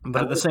 I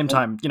but at the will same say,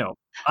 time,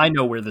 I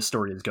know where the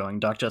story is going.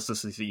 Doc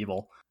Justice is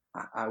evil.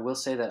 I will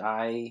say that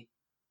I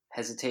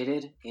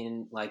hesitated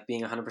in like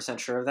being 100%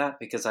 sure of that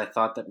because I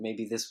thought that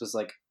maybe this was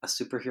like a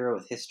superhero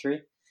with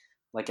history,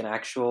 like an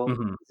actual.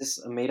 Hmm. Is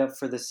this made up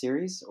for the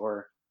series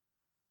or?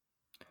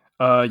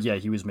 Yeah,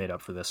 he was made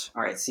up for this.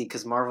 All right, see,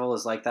 because Marvel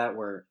is like that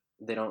where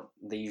they don't.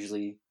 They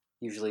usually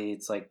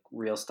it's like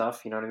real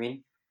stuff. You know what I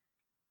mean?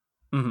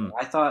 Hmm.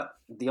 I thought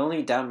the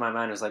only doubt in my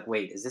mind was like,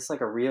 wait, is this like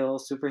a real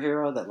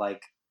superhero that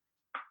like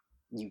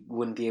you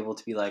wouldn't be able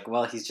to be like,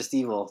 well, he's just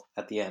evil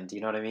at the end. You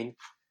know what I mean?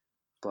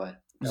 But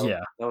Yeah.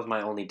 that was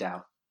my only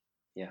doubt.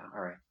 Yeah.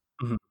 All right.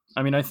 Hmm.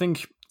 I mean, I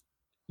think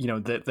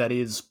that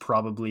is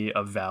probably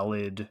a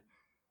valid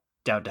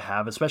doubt to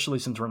have, especially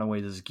since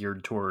Runaways is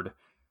geared toward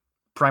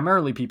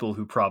primarily people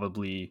who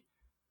probably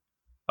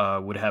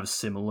would have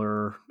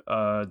similar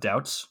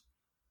doubts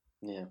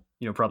Yeah.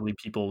 Probably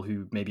people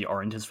who maybe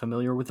aren't as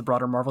familiar with the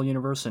broader Marvel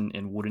universe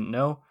and wouldn't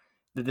know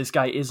that this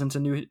guy isn't a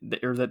new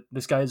or that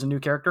this guy is a new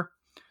character.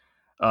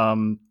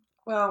 Um,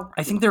 Well,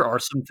 I think there are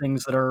some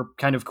things that are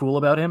kind of cool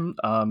about him.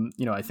 Uh,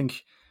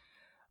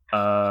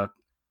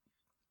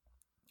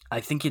 I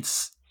think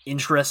it's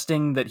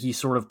interesting that he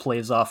sort of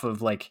plays off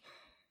of like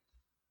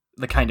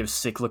the kind of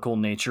cyclical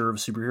nature of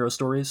superhero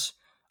stories.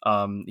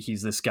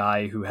 He's this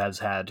guy who has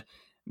had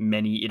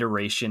many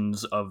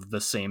iterations of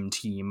the same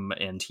team,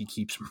 and he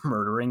keeps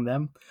murdering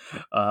them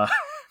uh,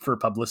 for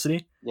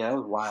publicity. yeah, that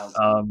was wild.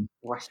 Um,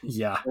 Why he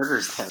yeah,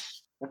 murders them?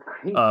 That's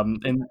crazy.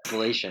 and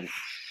Escalation.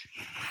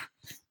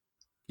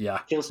 yeah,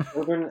 Kills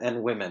children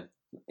and women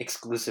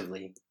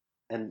exclusively,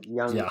 and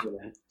young yeah,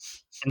 women.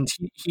 and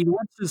he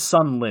lets his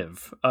son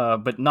live,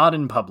 but not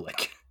in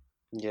public.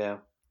 Yeah.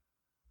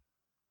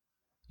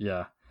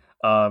 Yeah.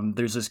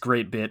 There's this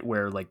great bit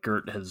where like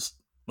Gert has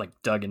like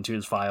dug into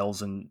his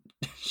files and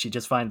she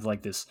just finds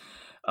like this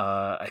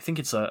I think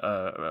it's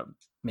a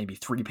maybe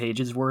 3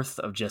 pages worth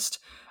of just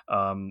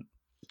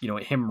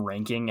him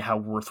ranking how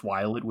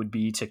worthwhile it would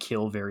be to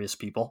kill various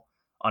people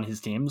on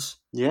his teams.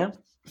 Yeah.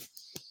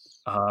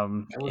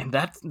 That was, And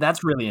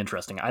that's really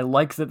interesting. I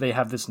like that they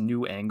have this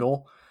new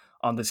angle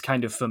on this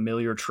kind of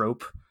familiar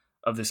trope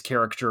of this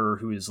character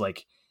who is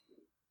like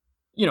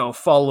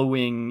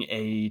following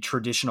a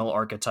traditional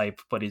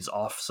archetype but is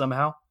off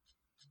somehow.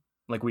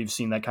 Like we've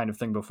seen that kind of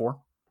thing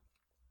before.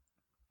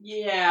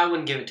 yeah, I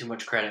wouldn't give it too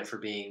much credit for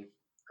being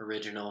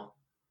original,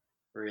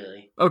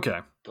 really. Okay.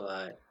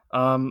 But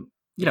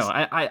You know,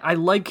 I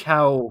like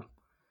how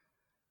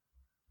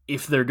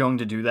if they're going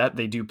to do that,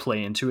 they do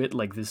play into it.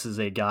 Like this is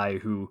a guy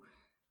who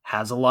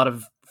has a lot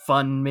of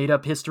fun made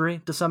up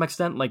history to some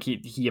extent. Like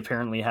he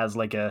apparently has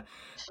like a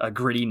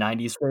gritty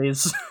 90s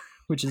phase,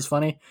 which is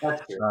funny.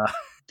 that's true. Uh,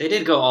 They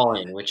did go all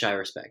in, which I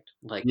respect.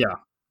 Like, yeah.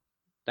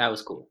 that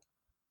was cool.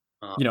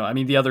 I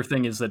mean, the other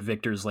thing is that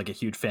Victor's like a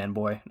huge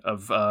fanboy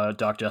of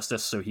Doc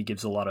Justice, so he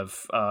gives a lot of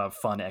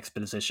fun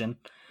exposition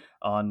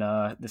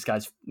on this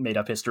guy's made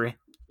up history.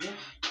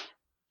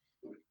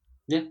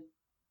 Yeah,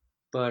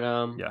 but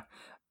Yeah.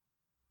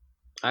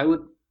 I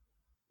would.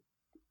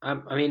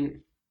 I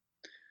mean,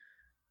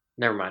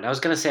 never mind. I was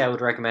gonna say I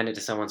would recommend it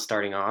to someone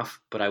starting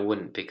off, but I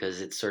wouldn't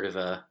because it's sort of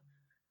a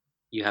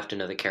you have to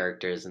know the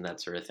characters and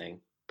that sort of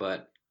thing.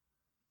 But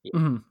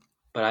hmm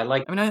but I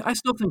like I mean, I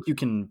still think you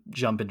can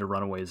jump into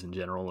Runaways in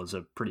general as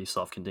a pretty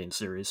self-contained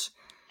series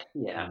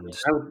yeah. and I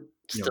would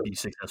still be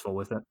successful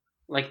with it.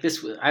 like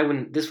this. I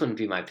wouldn't. This wouldn't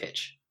be my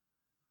pitch,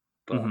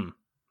 but hmm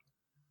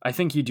I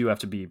think you do have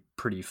to be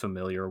pretty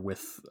familiar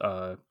with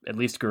at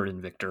least Gerd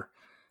and Victor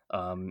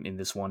in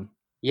this one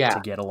yeah. to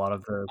get a lot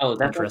of the Oh,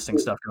 interesting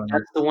stuff going on.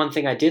 that's the one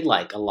thing I did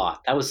like a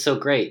lot. That was so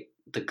great.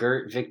 The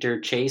Gert Victor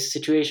Chase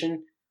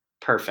situation,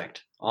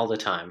 perfect all the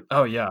time.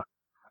 Oh yeah.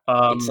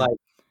 It's Um, like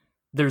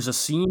there's a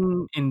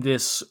scene in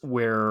this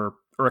where,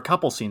 or a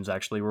couple scenes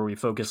actually, where we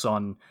focus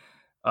on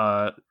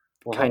uh,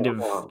 well, kind hold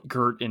of on.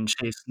 Gert and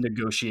Chase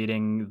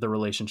negotiating the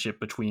relationship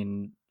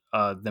between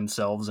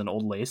themselves and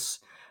Old Lace.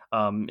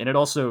 And it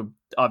also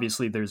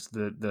obviously there's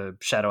the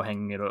shadow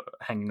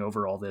hanging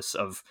over all this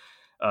of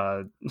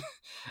uh,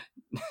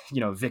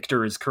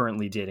 Victor is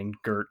currently dating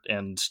Gert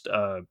and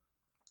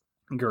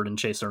Gert and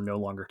Chase are no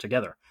longer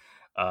together,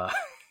 uh,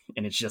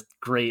 and it's just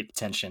great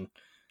tension.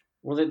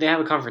 Well, they have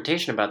a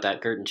confrontation about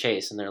that Gert and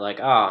Chase, and they're like,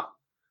 ah,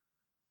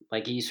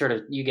 like you sort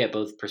of you get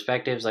both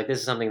perspectives. Like this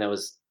is something that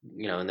was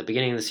in the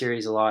beginning of the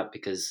series a lot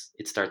because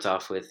it starts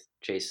off with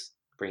Chase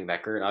bringing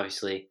back Gert,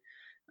 obviously,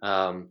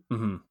 um,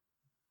 hmm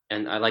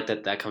and I like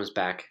that that comes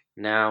back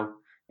now,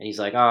 and he's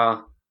like,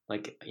 ah,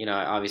 like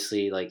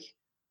obviously like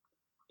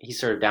he's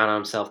sort of down on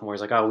himself more.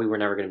 He's like, oh, we were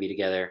never going to be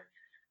together,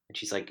 and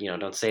she's like,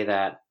 don't say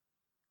that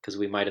because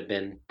we might have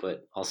been,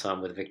 but also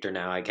I'm with Victor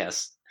now, I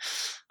guess.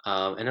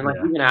 And then like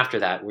Yeah. even after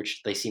that,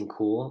 which they seem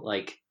cool,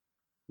 like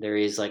there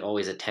is like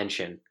always a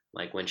tension,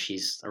 like when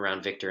she's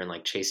around Victor and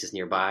like Chase is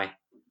nearby,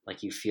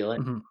 like you feel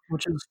it.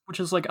 Which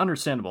is like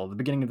understandable. At the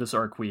beginning of this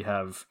arc, we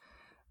have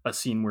a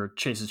scene where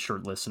Chase is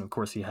shirtless, and of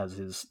course he has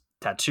his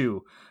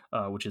tattoo,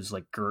 which is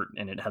like Gert,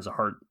 and it has a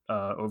heart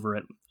over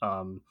it.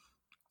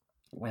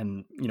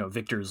 When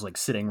Victor's like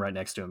sitting right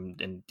next to him,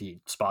 and he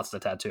spots the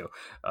tattoo,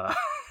 uh,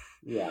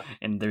 Yeah,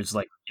 and there's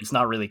like it's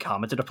not really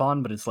commented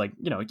upon, but it's like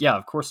yeah,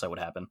 of course that would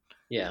happen.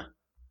 yeah,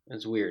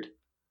 it's weird,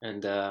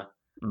 and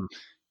Mm.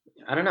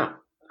 I don't know.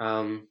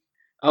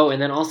 Oh,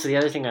 and then also the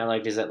other thing I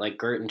liked is that like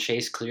Gert and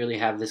Chase clearly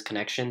have this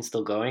connection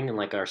still going and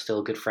like are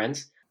still good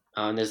friends.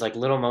 There's like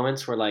little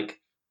moments where like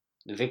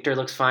Victor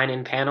looks fine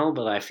in panel,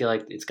 but I feel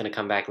like it's gonna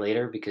come back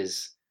later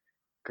because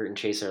Gert and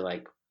Chase are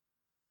like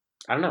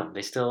I don't know,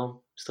 they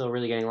still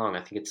really getting along.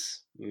 I think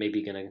it's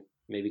maybe gonna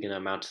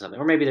amount to something,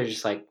 or maybe they're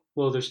just like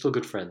well they're still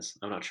good friends.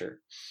 I'm not sure.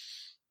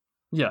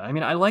 Yeah, I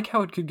mean, I like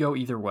how it could go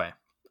either way.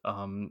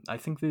 I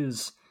think this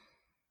is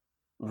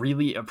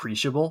really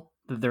appreciable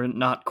that they're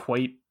not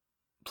quite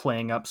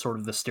playing up sort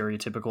of the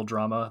stereotypical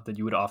drama that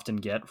you would often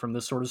get from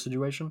this sort of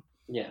situation.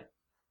 Yeah,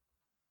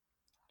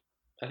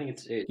 I think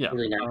it's Yeah.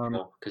 really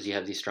natural because you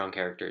have these strong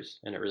characters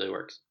and it really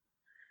works.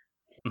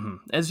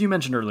 As you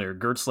mentioned earlier,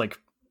 Gert's like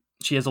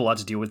she has a lot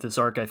to deal with this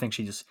arc. I think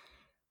she's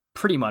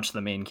pretty much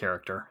the main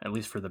character, at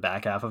least for the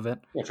back half of it.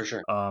 Yeah, for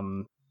sure.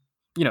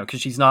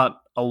 Because she's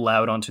not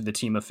allowed onto the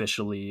team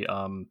officially.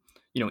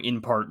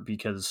 In part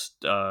because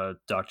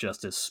Doc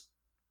Justice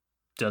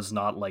does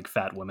not like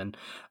fat women,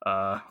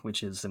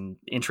 which is an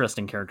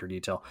interesting character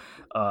detail.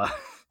 I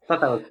thought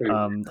that was pretty.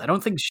 I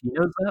don't think she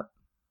knows that.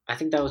 I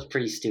think that was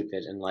pretty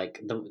stupid, and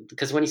like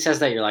because when he says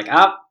that, you're like,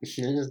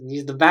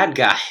 he's the bad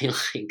guy.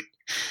 Like,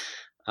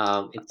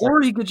 it's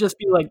or he could just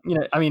be like,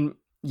 I mean,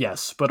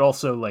 yes, but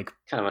also like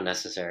kind of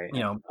unnecessary.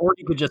 Or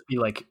he could just be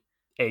like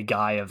a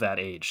guy of that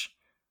age,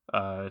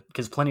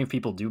 because plenty of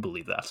people do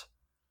believe that.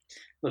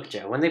 Look,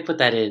 Joe, when they put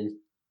that in,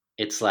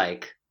 it's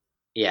like,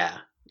 yeah,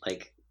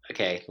 like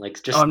okay,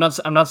 like just. Oh, I'm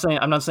not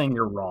saying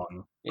you're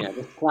wrong. Yeah,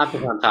 just slap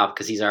him on top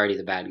because he's already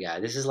the bad guy.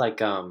 This is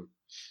like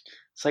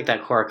it's like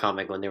that horror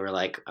comic when they were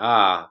like,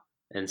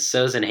 and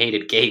Sozin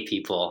hated gay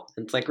people.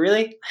 And it's like,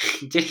 really?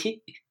 Did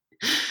he?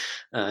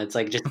 It's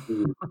like just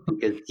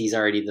because he's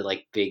already the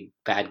like big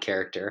bad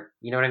character.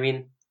 You know what I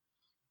mean?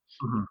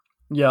 Mm-hmm.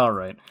 Yeah, all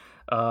right.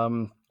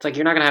 It's like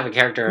you're not gonna have a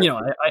character.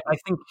 I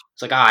think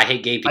it's like, I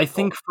hate gay people. I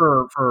think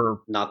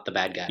for not the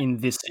bad guy in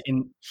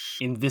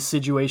this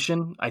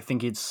situation, I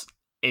think it's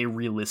a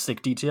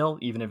realistic detail,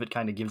 even if it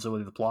kind of gives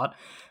away the plot.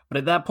 But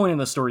at that point in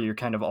the story, you're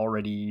kind of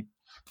already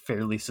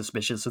fairly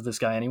suspicious of this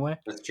guy anyway.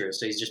 That's true.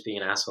 So he's just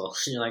being an asshole.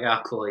 You're like,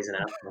 oh, cool, he's an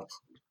asshole.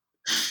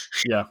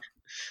 Yeah.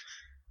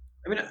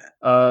 I mean,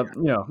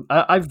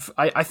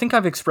 I think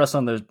I've expressed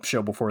on the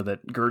show before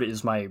that Gert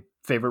is my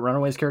favorite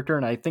Runaways character,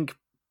 and I think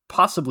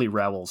possibly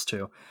Rowell's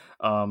too.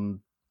 So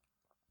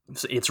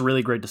it's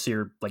really great to see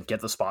her like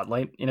get the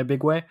spotlight in a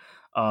big way,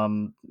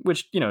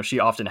 which she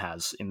often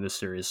has in this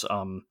series.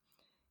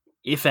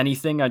 If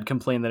anything, I'd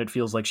complain that it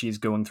feels like she's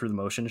going through the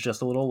motions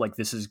just a little. Like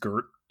this is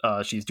Gert.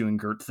 She's doing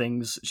Gert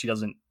things. She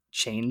doesn't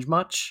change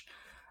much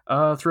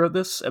throughout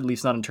this, at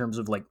least not in terms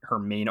of like her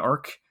main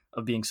arc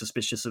of being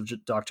suspicious of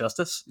Doc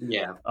Justice.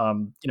 Yeah.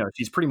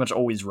 She's pretty much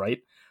always right.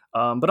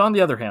 But on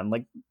the other hand,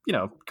 like,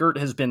 Gert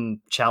has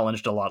been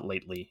challenged a lot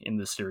lately in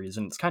this series,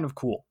 and it's kind of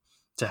cool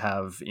to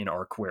have an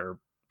arc where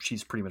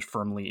she's pretty much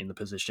firmly in the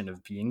position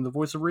of being the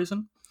voice of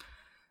reason.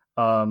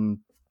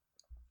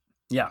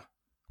 Yeah.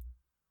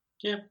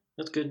 Yeah,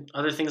 that's good.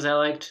 Other things I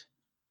liked?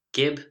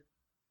 Gib.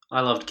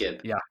 I loved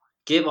Gib. Yeah.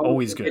 Gib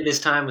always good.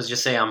 This time was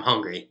just say I'm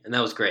hungry, and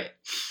that was great.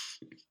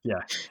 Yeah,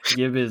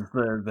 Gib is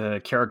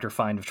the character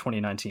find of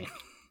 2019.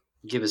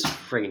 Gib is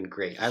friggin'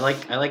 great. I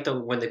like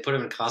when they put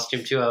him in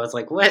costume too. I was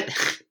like, what?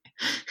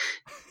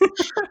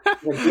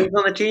 Like, Gib's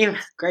on the team?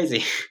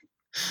 Crazy.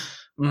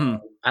 Mm-hmm.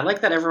 I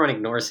like that everyone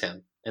ignores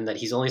him and that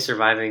he's only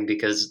surviving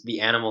because the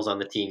animals on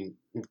the team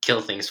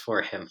kill things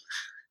for him.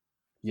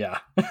 Yeah.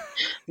 I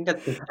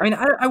mean,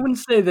 I wouldn't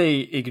say they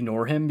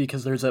ignore him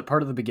because there's that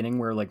part of the beginning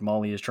where like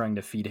Molly is trying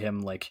to feed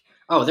him like.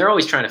 Oh, they're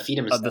always trying to feed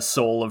him the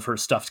soul of her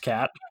stuffed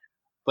cat.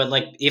 But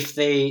like if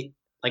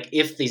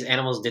these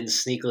animals didn't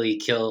sneakily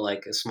kill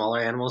like smaller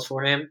animals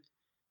for him,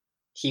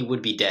 he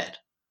would be dead.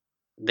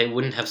 They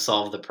wouldn't have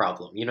solved the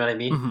problem. You know what I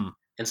mean? Mm-hmm.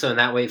 And so in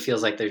that way, it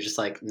feels like they're just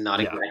like not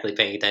exactly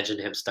paying attention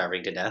to him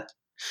starving to death.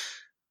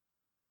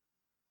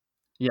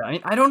 Yeah,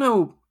 I don't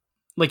know.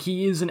 Like,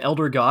 he is an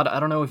elder god. I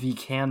don't know if he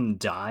can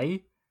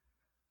die.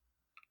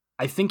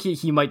 I think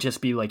he might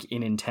just be like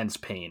in intense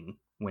pain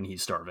when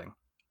he's starving.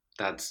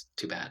 That's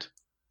too bad.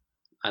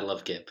 I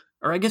love Gib.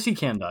 Or I guess he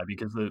can die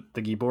because the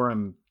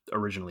Giborim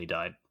originally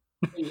died.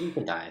 He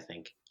can die, I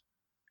think.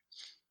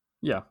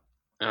 Yeah.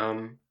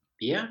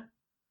 Yeah.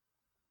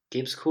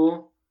 Gib's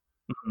cool.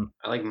 Mm-hmm.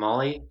 I like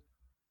Molly.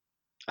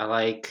 I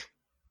like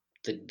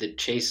the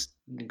Chase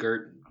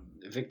Gert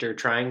Victor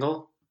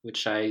triangle,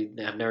 which I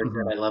have never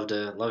said I loved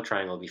a love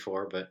triangle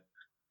before, but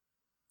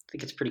I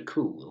think it's pretty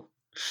cool.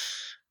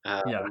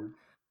 Yeah.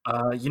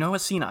 You know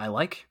what scene I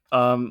like?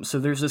 So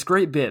there's this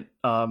great bit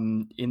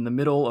in the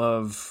middle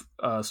of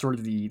sort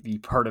of the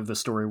part of the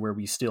story where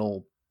we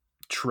still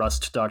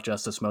trust Doc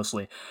Justice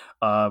mostly,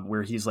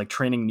 where he's like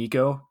training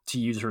Nico to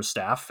use her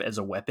staff as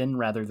a weapon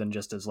rather than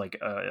just as like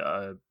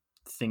a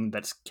thing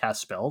that's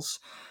cast spells.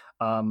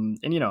 And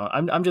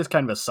I'm just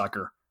kind of a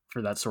sucker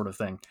for that sort of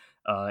thing,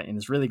 and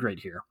it's really great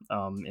here.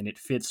 And it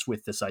fits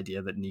with this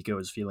idea that Nico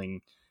is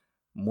feeling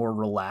more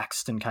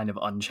relaxed and kind of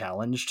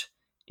unchallenged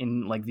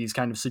in like these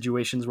kind of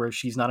situations where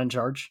she's not in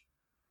charge.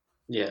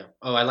 Yeah.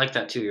 Oh, I like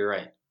that too. You're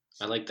right.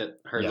 I like that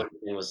her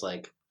thing was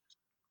like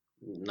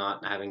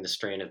not having the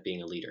strain of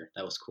being a leader.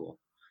 That was cool.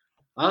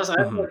 Honestly,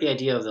 I like the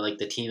idea of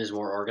the team is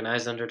more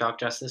organized under Doc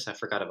Justice. I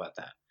forgot about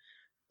that.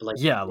 But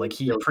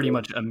he pretty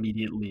much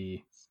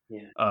immediately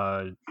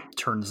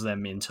turns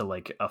them into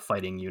like a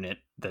fighting unit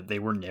that they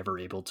were never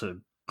able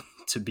to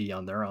be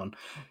on their own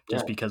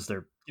just because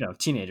they're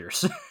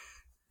teenagers.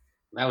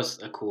 That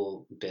was a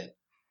cool bit.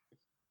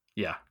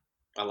 Yeah.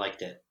 I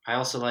liked it. I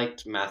also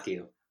liked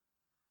Matthew.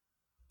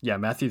 Yeah,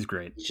 Matthew's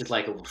great. He's just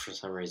likable for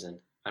some reason.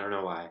 I don't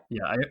know why.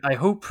 Yeah, I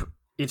hope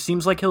it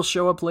seems like he'll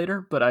show up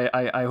later, but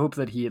I hope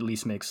that he at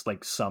least makes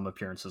like some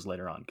appearances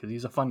later on because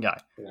he's a fun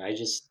guy.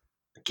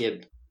 Yeah,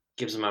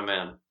 Gibbs my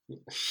man.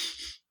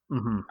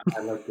 Hmm.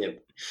 I love Gib.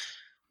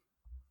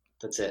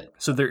 That's it.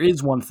 So there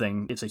is one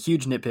thing. It's a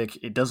huge nitpick.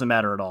 It doesn't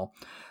matter at all.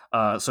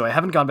 So I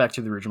haven't gone back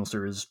to the original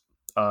series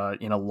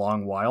in a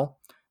long while,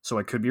 so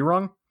I could be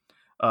wrong.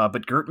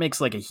 But Gert makes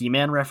like a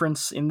He-Man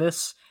reference in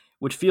this,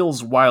 which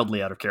feels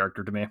wildly out of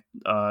character to me.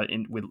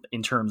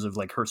 In terms of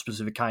like her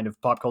specific kind of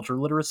pop culture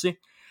literacy.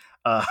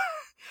 Uh,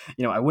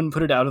 I wouldn't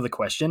put it out of the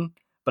question,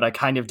 but I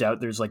kind of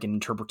doubt there's like an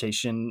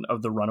interpretation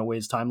of the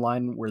Runaways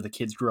timeline where the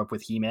kids grew up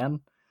with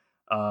He-Man.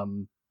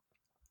 Um,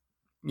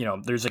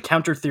 there's a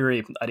counter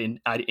theory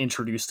I'd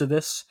introduced to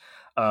this,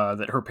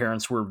 that her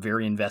parents were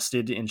very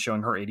invested in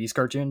showing her 80s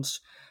cartoons.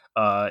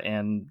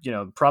 And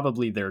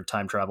probably their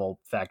time travel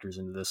factors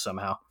into this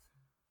somehow.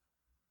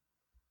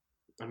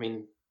 I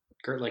mean,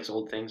 Gert likes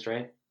old things,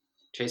 right?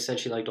 Chase said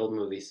she liked old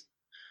movies.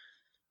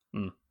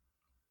 Mm.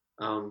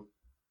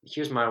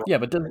 Here's my. Yeah,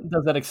 but does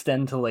that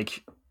extend to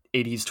like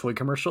 80s toy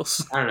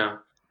commercials? I don't know.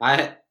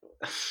 I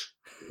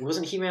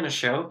wasn't He-Man a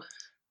show?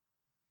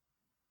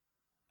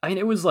 I mean,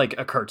 it was like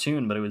a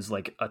cartoon, but it was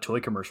like a toy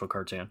commercial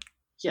cartoon.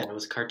 Yeah, it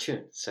was a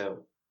cartoon.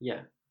 So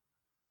yeah,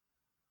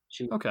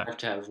 she would Okay. have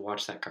to have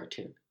watched that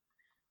cartoon,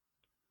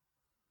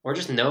 or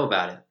just know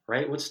about it,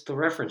 right? What's the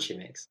reference she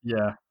makes?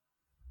 Yeah.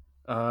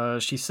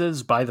 She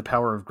says by the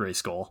power of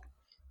Grayskull,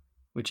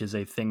 which is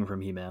a thing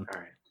from He-Man. All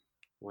right.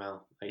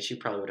 Well, she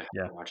probably would have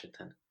had Yeah. to watch it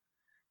then.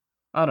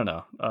 I don't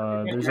know.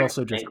 There's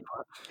also just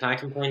Can I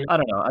complain? I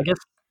don't know.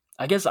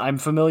 I guess I'm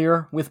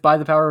familiar with By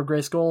the Power of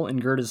Grayskull,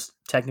 and Gert is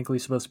technically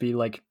supposed to be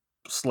like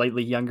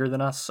slightly younger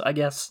than us, I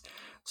guess.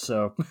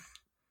 So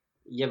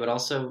Yeah, but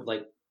also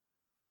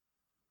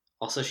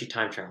she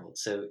time traveled,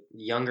 so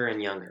younger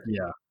and younger,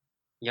 yeah,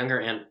 younger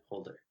and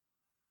older.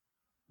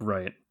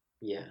 right.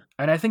 Yeah,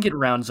 And I think it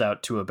rounds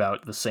out to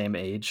about the same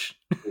age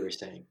I see what you're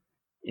saying.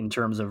 in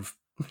terms of,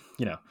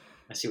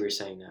 I see what you're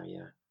saying now.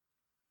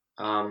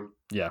 Yeah.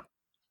 Yeah.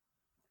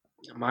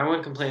 My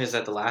one complaint is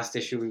that the last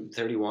issue,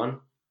 31,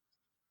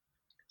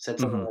 said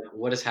something Hmm. like,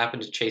 "What has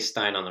happened to Chase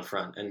Stein on the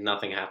front?" and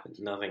nothing happened.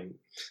 Nothing.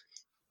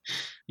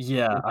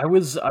 Yeah, I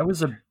was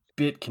a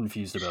bit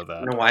confused about I that.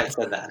 don't know why it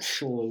said that.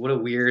 What a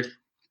weird.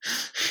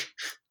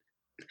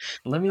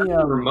 Let me Not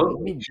even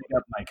remotely. dig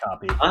up my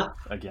copy Huh?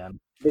 again.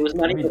 There was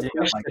not Let me even dig a up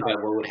question my copy.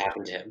 about what would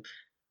happen to him.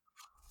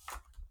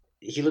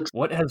 He looks.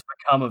 What has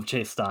become of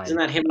Chase Isn't Stein?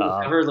 that him on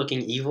the cover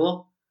looking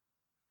evil?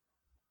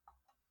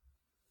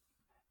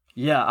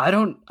 Yeah, I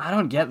don't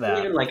get Not that.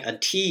 even like a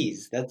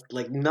tease. That's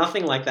like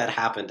nothing like that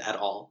happened at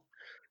all.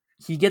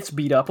 He gets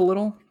beat up a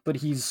little, but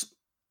he's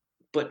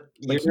But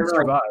like you're he never like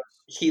survives.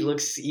 he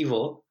looks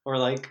evil or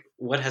like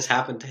what has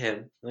happened to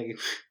him. Like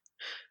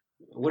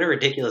what a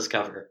ridiculous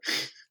cover.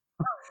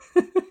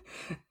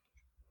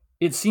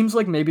 It seems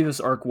like maybe this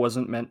arc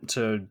wasn't meant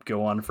to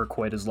go on for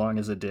quite as long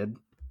as it did,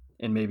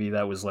 and maybe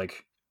that was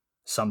like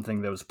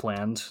something that was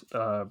planned,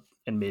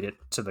 and made it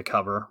to the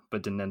cover,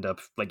 but didn't end up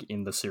like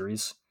in the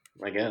series.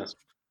 I guess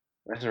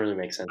that doesn't really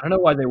make sense. I don't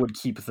know why they would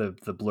keep the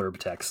blurb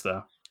text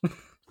though.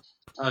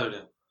 Oh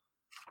no,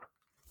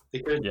 they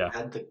could Yeah. have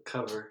had the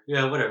cover.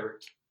 Yeah, whatever.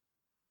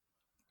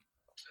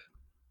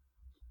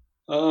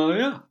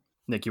 Yeah.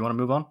 Nick, you want to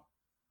move on?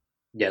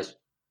 Yes.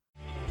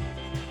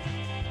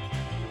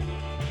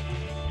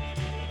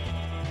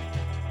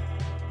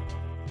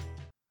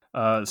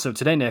 So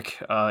today,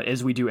 Nick,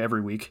 as we do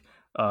every week,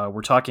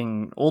 we're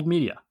talking old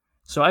media.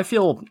 So I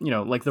feel,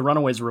 like the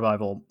Runaways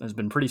revival has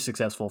been pretty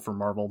successful for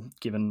Marvel,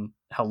 given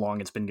how long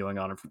it's been going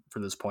on for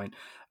this point.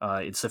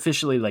 It's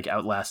officially like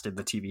outlasted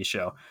the TV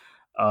show.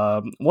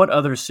 What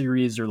other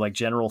series or like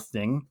general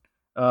thing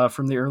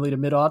from the early to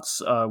mid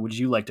aughts would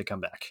you like to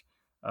come back?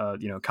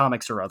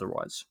 Comics or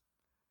otherwise.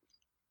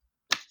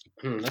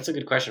 That's a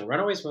good question.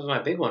 Runaways was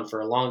my big one for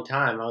a long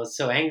time. I was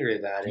so angry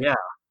about it.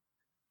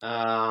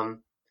 Yeah.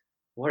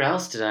 What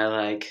else did I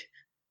like?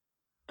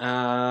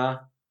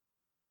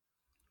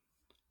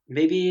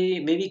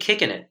 Maybe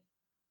Kicking It.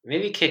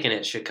 Maybe Kicking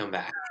It should come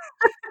back.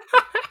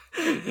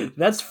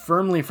 That's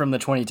firmly from the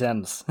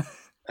 2010s.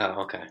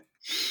 Oh, okay.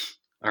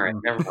 All right,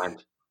 never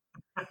mind.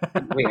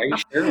 Wait, are you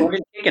sure? When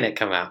did Kicking It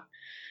come out?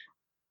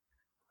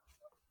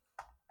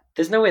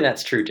 There's no way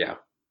that's true, Joe.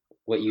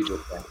 What you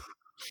just said.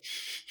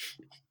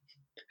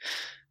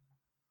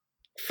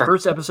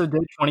 First episode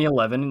date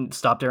 2011 and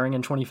stopped airing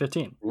in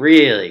 2015.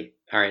 Really?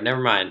 All right,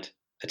 never mind.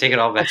 I take it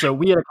all back. Also,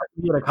 we had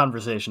a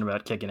conversation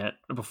about Kicking It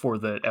before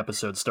the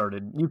episode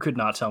started. You could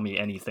not tell me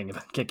anything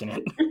about Kicking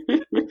It.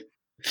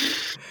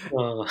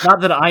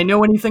 Not that I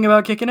know anything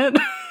about Kicking It.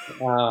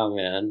 Oh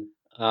man.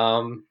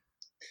 All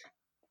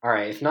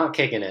right, if not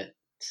Kicking It,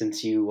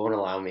 since you won't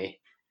allow me.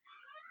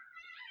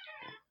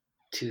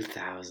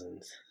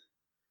 2000s.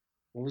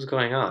 What was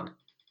going on?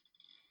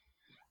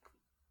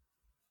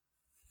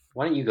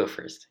 Why don't you go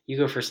first? You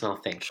go first and I'll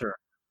think. Sure.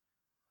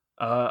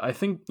 I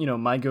think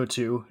my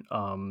go-to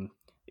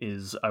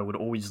is I would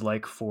always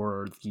like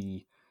for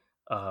the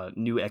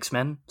new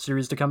X-Men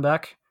series to come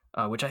back,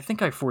 which I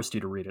think I forced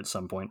you to read at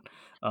some point.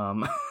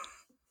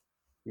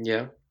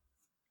 Yeah.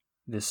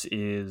 This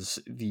is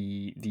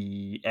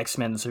the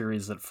X-Men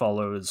series that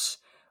follows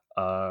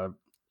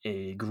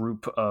a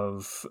group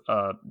of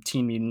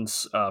Teen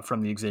Mutants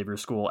from the Xavier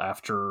School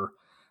after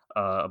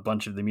a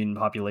bunch of the mutant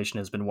population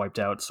has been wiped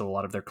out. So a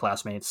lot of their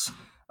classmates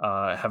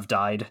have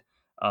died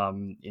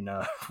in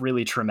a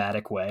really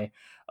traumatic way.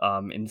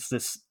 And it's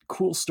this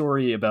cool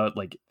story about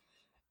like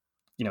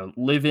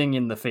living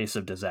in the face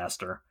of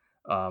disaster,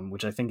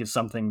 which I think is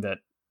something that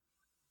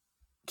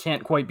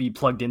can't quite be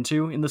plugged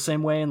into in the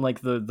same way in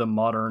like the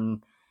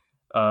modern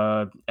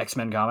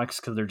X-Men comics,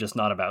 because they're just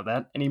not about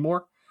that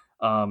anymore.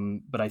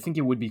 But I think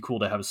it would be cool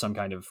to have some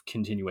kind of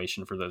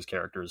continuation for those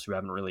characters who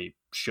haven't really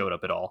showed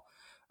up at all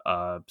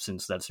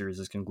since that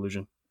series'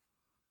 conclusion.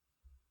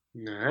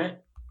 All right.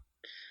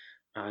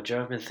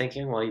 Joe, I've been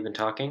thinking while you've been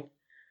talking,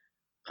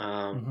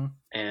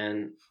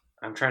 and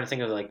I'm trying to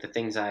think of like the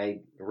things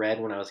I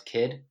read when I was a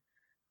kid,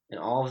 and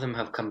all of them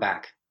have come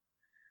back.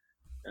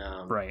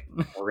 Right.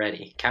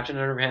 Already. Captain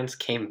Underpants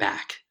came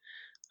back.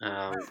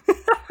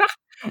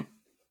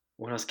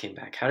 What else came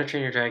back? How to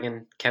Train Your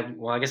Dragon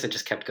I guess it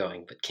just kept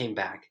going, but came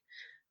back.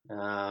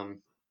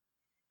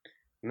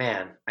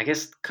 Man, I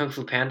guess Kung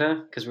Fu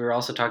Panda, because we were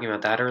also talking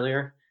about that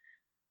earlier.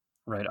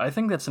 Right. I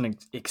think that's an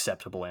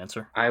acceptable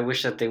answer. I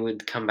wish that they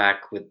would come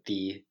back with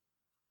the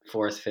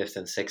 4th, 5th,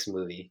 and 6th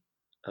movie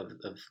of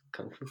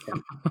Kung Fu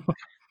Panda.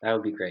 That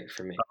would be great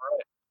for me. All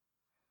right.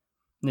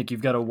 Nick,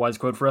 you've got a wise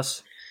quote for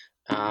us?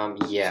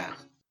 Yeah.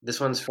 This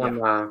one's from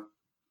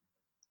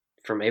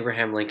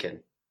Abraham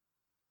Lincoln,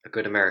 a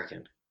good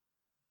American.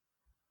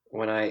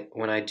 When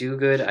I do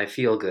good, I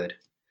feel good.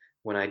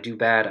 When I do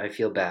bad, I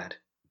feel bad.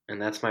 And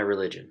that's my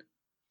religion.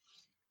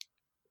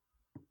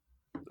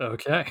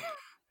 Okay.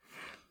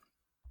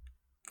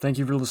 Thank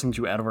you for listening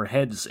to Out of Our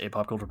Heads, a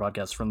pop culture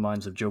podcast from the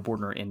minds of Joe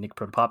Bordner and Nick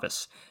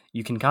Protopopis.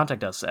 You can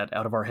contact us at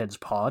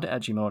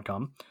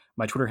outofourheadspod@gmail.com.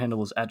 My Twitter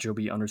handle is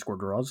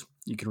 @joby_draws.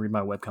 You can read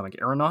my webcomic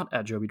Aeronaut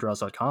at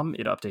jobydraws.com.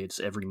 It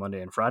updates every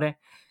Monday and Friday.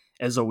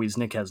 As always,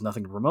 Nick has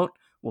nothing to promote.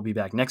 We'll be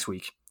back next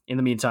week. In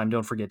the meantime,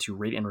 don't forget to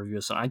rate and review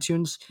us on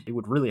iTunes. It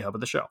would really help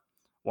with the show.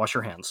 Wash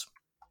your hands.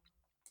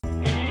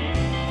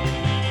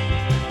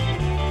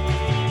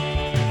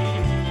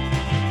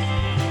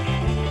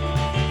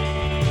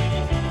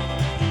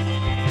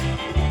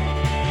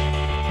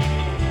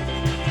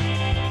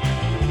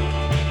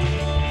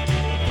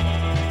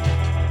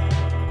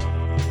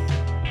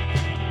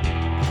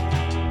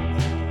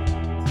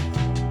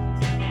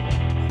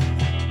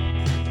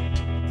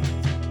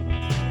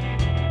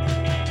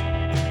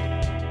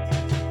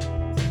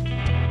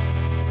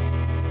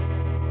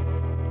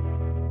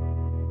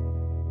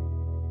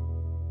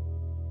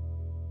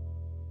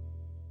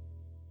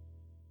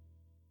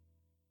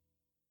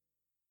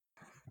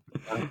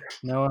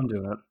 No, I'm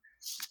doing it.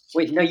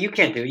 Wait, no, you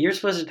can't do it. You're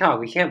supposed to talk.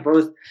 We can't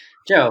both.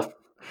 Joe.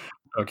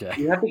 Okay.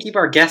 You have to keep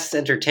our guests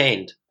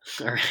entertained.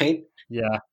 All right? Yeah.